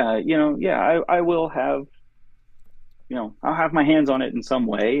 Yeah. I will have, I'll have my hands on it in some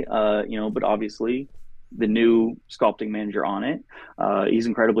way, but obviously the new sculpting manager on it, he's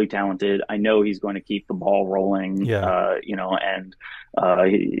incredibly talented. I know he's going to keep the ball rolling, Yeah, and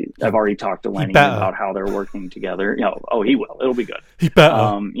he I've already talked to he Lenny better about how they're working together. Oh, he will. It'll be good. he better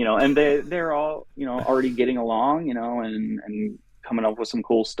And they're all, already getting along, and coming up with some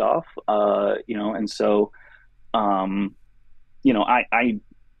cool stuff, and so, um,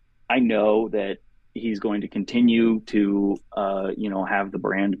 I know that he's going to continue to, have the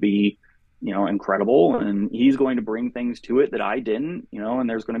brand be, incredible, and he's going to bring things to it that I didn't, and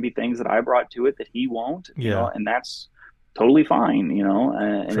there's going to be things that I brought to it that he won't, Yeah, and that's totally fine,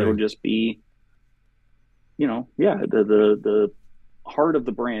 and it'll true. just be, yeah, the heart of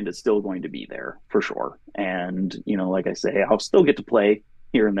the brand is still going to be there for sure. And, like I say, I'll still get to play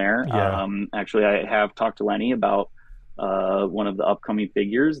here and there. Yeah, Actually, I have talked to Lenny about one of the upcoming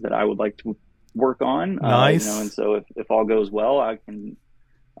figures that I would like to work on, and nice. so if all goes well, I can,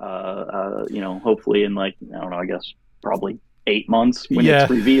 hopefully in, like, I don't know, I guess probably 8 months when it's Yeah.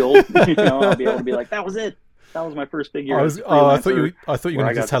 revealed, I'll be able to be like, that was it. That was my first figure I as was. a Oh, freelancer I thought you were where going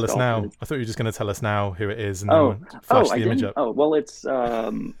I to just got to tell us sculpt now. it. I thought you were just going to tell us now who it is, and then Oh, we'll flash I the image didn't. up. Oh, well, it's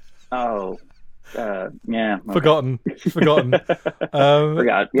oh, yeah, okay. Forgotten. Forgot.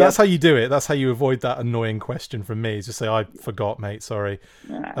 That's Yep. how you do it. That's how you avoid that annoying question from me. Is just say, I forgot, mate. Sorry.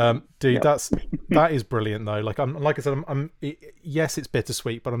 Dude, Yep. that is brilliant though. Like I said, yes, it's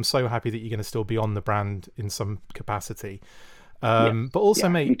bittersweet, but I'm so happy that you're going to still be on the brand in some capacity. Yes. But also, Yeah,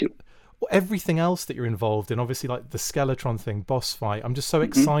 me mate, too. everything else that you're involved in, obviously, like the Skeletron thing, boss fight. I'm just so Hmm.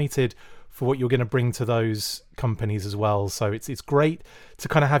 excited for what you're going to bring to those companies as well. So it's great to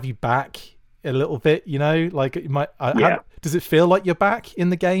kind of have you back a little bit. Like it might. Yeah. Does it feel like you're back in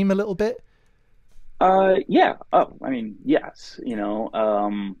the game a little bit? Yeah. Oh, I mean, yes.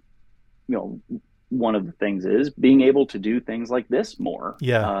 One of the things is being able to do things like this more.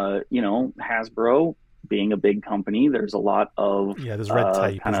 Yeah, Hasbro being a big company, there's a lot of yeah. There's red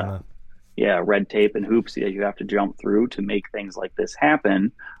tape, kind isn't of, there? yeah, red tape and hoops that you have to jump through to make things like this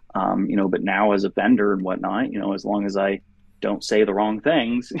happen. But now as a vendor and whatnot, as long as I don't say the wrong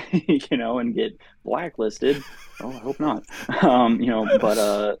things, and get blacklisted. Oh, I hope not.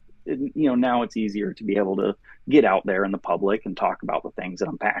 But now it's easier to be able to get out there in the public and talk about the things that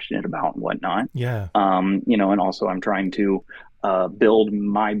I'm passionate about and whatnot. Yeah, And also I'm trying to build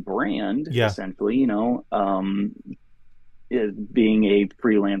my brand yeah, essentially, being a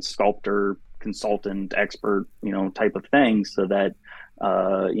freelance sculptor, consultant, expert, type of thing, so that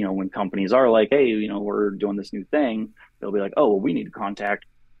when companies are like, hey, we're doing this new thing, they'll be like, oh, well, we need to contact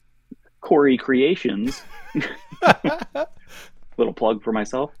CORY Creations. Little plug for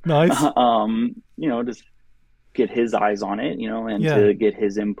myself. nice. Just get his eyes on it, and Yeah. to get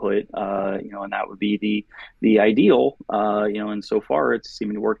his input, and that would be the ideal, and so far it's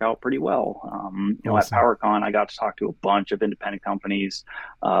seeming to work out pretty well. At Awesome. PowerCon, I got to talk to a bunch of independent companies,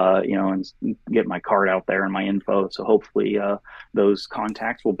 and get my card out there and my info. So hopefully, those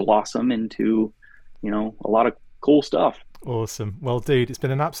contacts will blossom into, a lot of cool stuff. Awesome. Well, dude, it's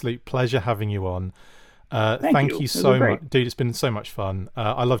been an absolute pleasure having you on. Thank Thank you. you This was so great. much, dude. It's been so much fun.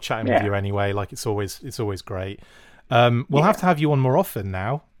 I love chatting with Yeah. you anyway. Like it's always great. We'll have Yeah. to have you on more often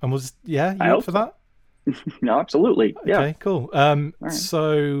now, and we'll just, yeah, I you up hope for so. that? No, absolutely. Yeah. Okay, cool. All right.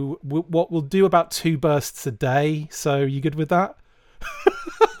 So what we'll do about 2 bursts a day. So you good with that?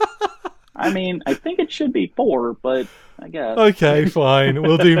 I mean, I think it should be 4, but I guess. Okay, fine.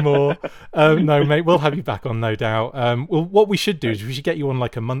 We'll do more. No, mate, we'll have you back on, no doubt. Well, what we should do is we should get you on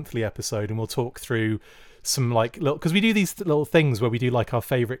like a monthly episode, and we'll talk through some like little, because we do these little things where we do like our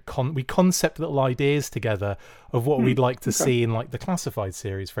favorite we concept little ideas together of what we'd like to see in like the classified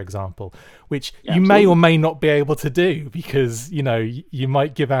series, for example, which Yeah, you may or absolutely. may not be able to do because you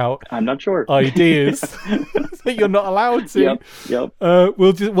might give out I'm not sure. ideas that you're not allowed to. Yep. Yep.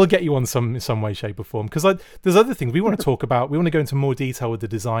 We'll get you on some way, shape, or form, because there's other things we want to talk about. We want to go into more detail with the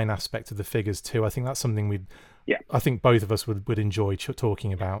design aspect of the figures too. I think that's something Yeah. I think both of us would enjoy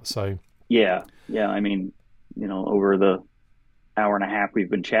talking about. So Yeah. Yeah. I mean, over the hour and a half we've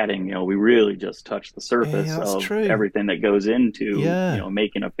been chatting, we really just touched the surface yeah, that's of true. everything that goes into, Yeah.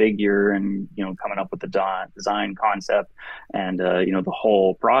 making a figure and, coming up with the design concept and, the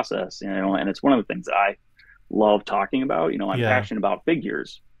whole process, and it's one of the things that I love talking about. I'm Yeah. passionate about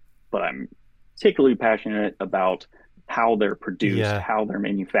figures, but I'm particularly passionate about how they're produced, Yeah. how they're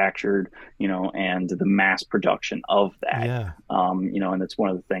manufactured, and the mass production of that. Yeah. And it's one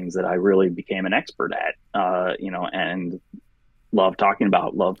of the things that I really became an expert at, and love talking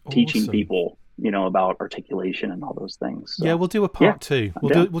about, love teaching Awesome. people, about articulation and all those things. So, Yeah, we'll do a part 2. I'm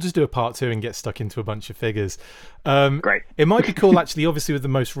down. We'll just do a part 2 and get stuck into a bunch of figures. Great. It might be cool, actually. Obviously, with the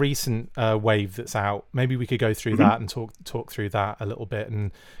most recent wave that's out, maybe we could go through that and talk through that a little bit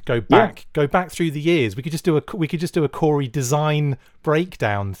and go back through the years. We could just do a CORY design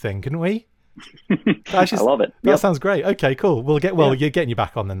breakdown thing, couldn't we? I love it. That sounds great. Okay, cool. Yeah. You're getting you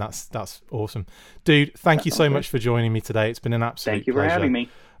back on then. That's awesome, dude. Thank you so sounds much for joining me today. It's been an absolute Thank you for pleasure. having me.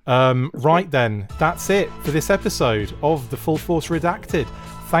 Right then, that's it for this episode of the Full Force Redacted.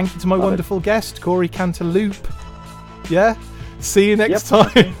 Thank you to my wonderful guest, CORY CANTELUPE. Yeah, see you next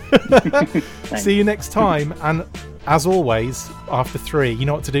time. See you next time. And as always, after 3, you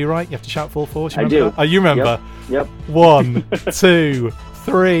know what to do, right? You have to shout full force. You I remember do. that? Oh, you remember? Yep. 1, 2,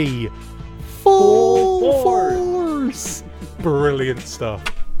 3. Full Full force. Brilliant stuff.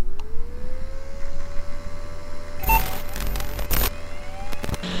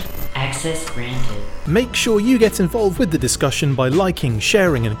 Access granted. Make sure you get involved with the discussion by liking,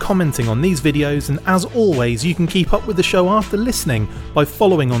 sharing and commenting on these videos, and as always you can keep up with the show after listening by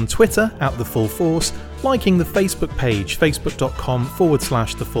following on Twitter @TheFullForce, liking the Facebook page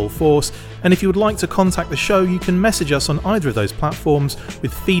facebook.com/TheFullForce, and if you would like to contact the show you can message us on either of those platforms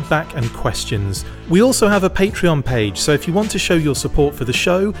with feedback and questions. We also have a Patreon page, so if you want to show your support for the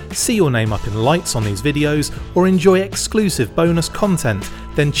show, see your name up in lights on these videos, or enjoy exclusive bonus content,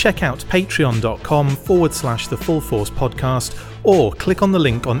 then check out patreon.com/TheFullForce podcast, or click on the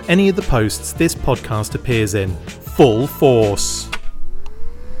link on any of the posts this podcast appears in. Full Force.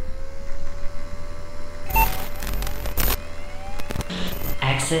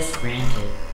 Access granted.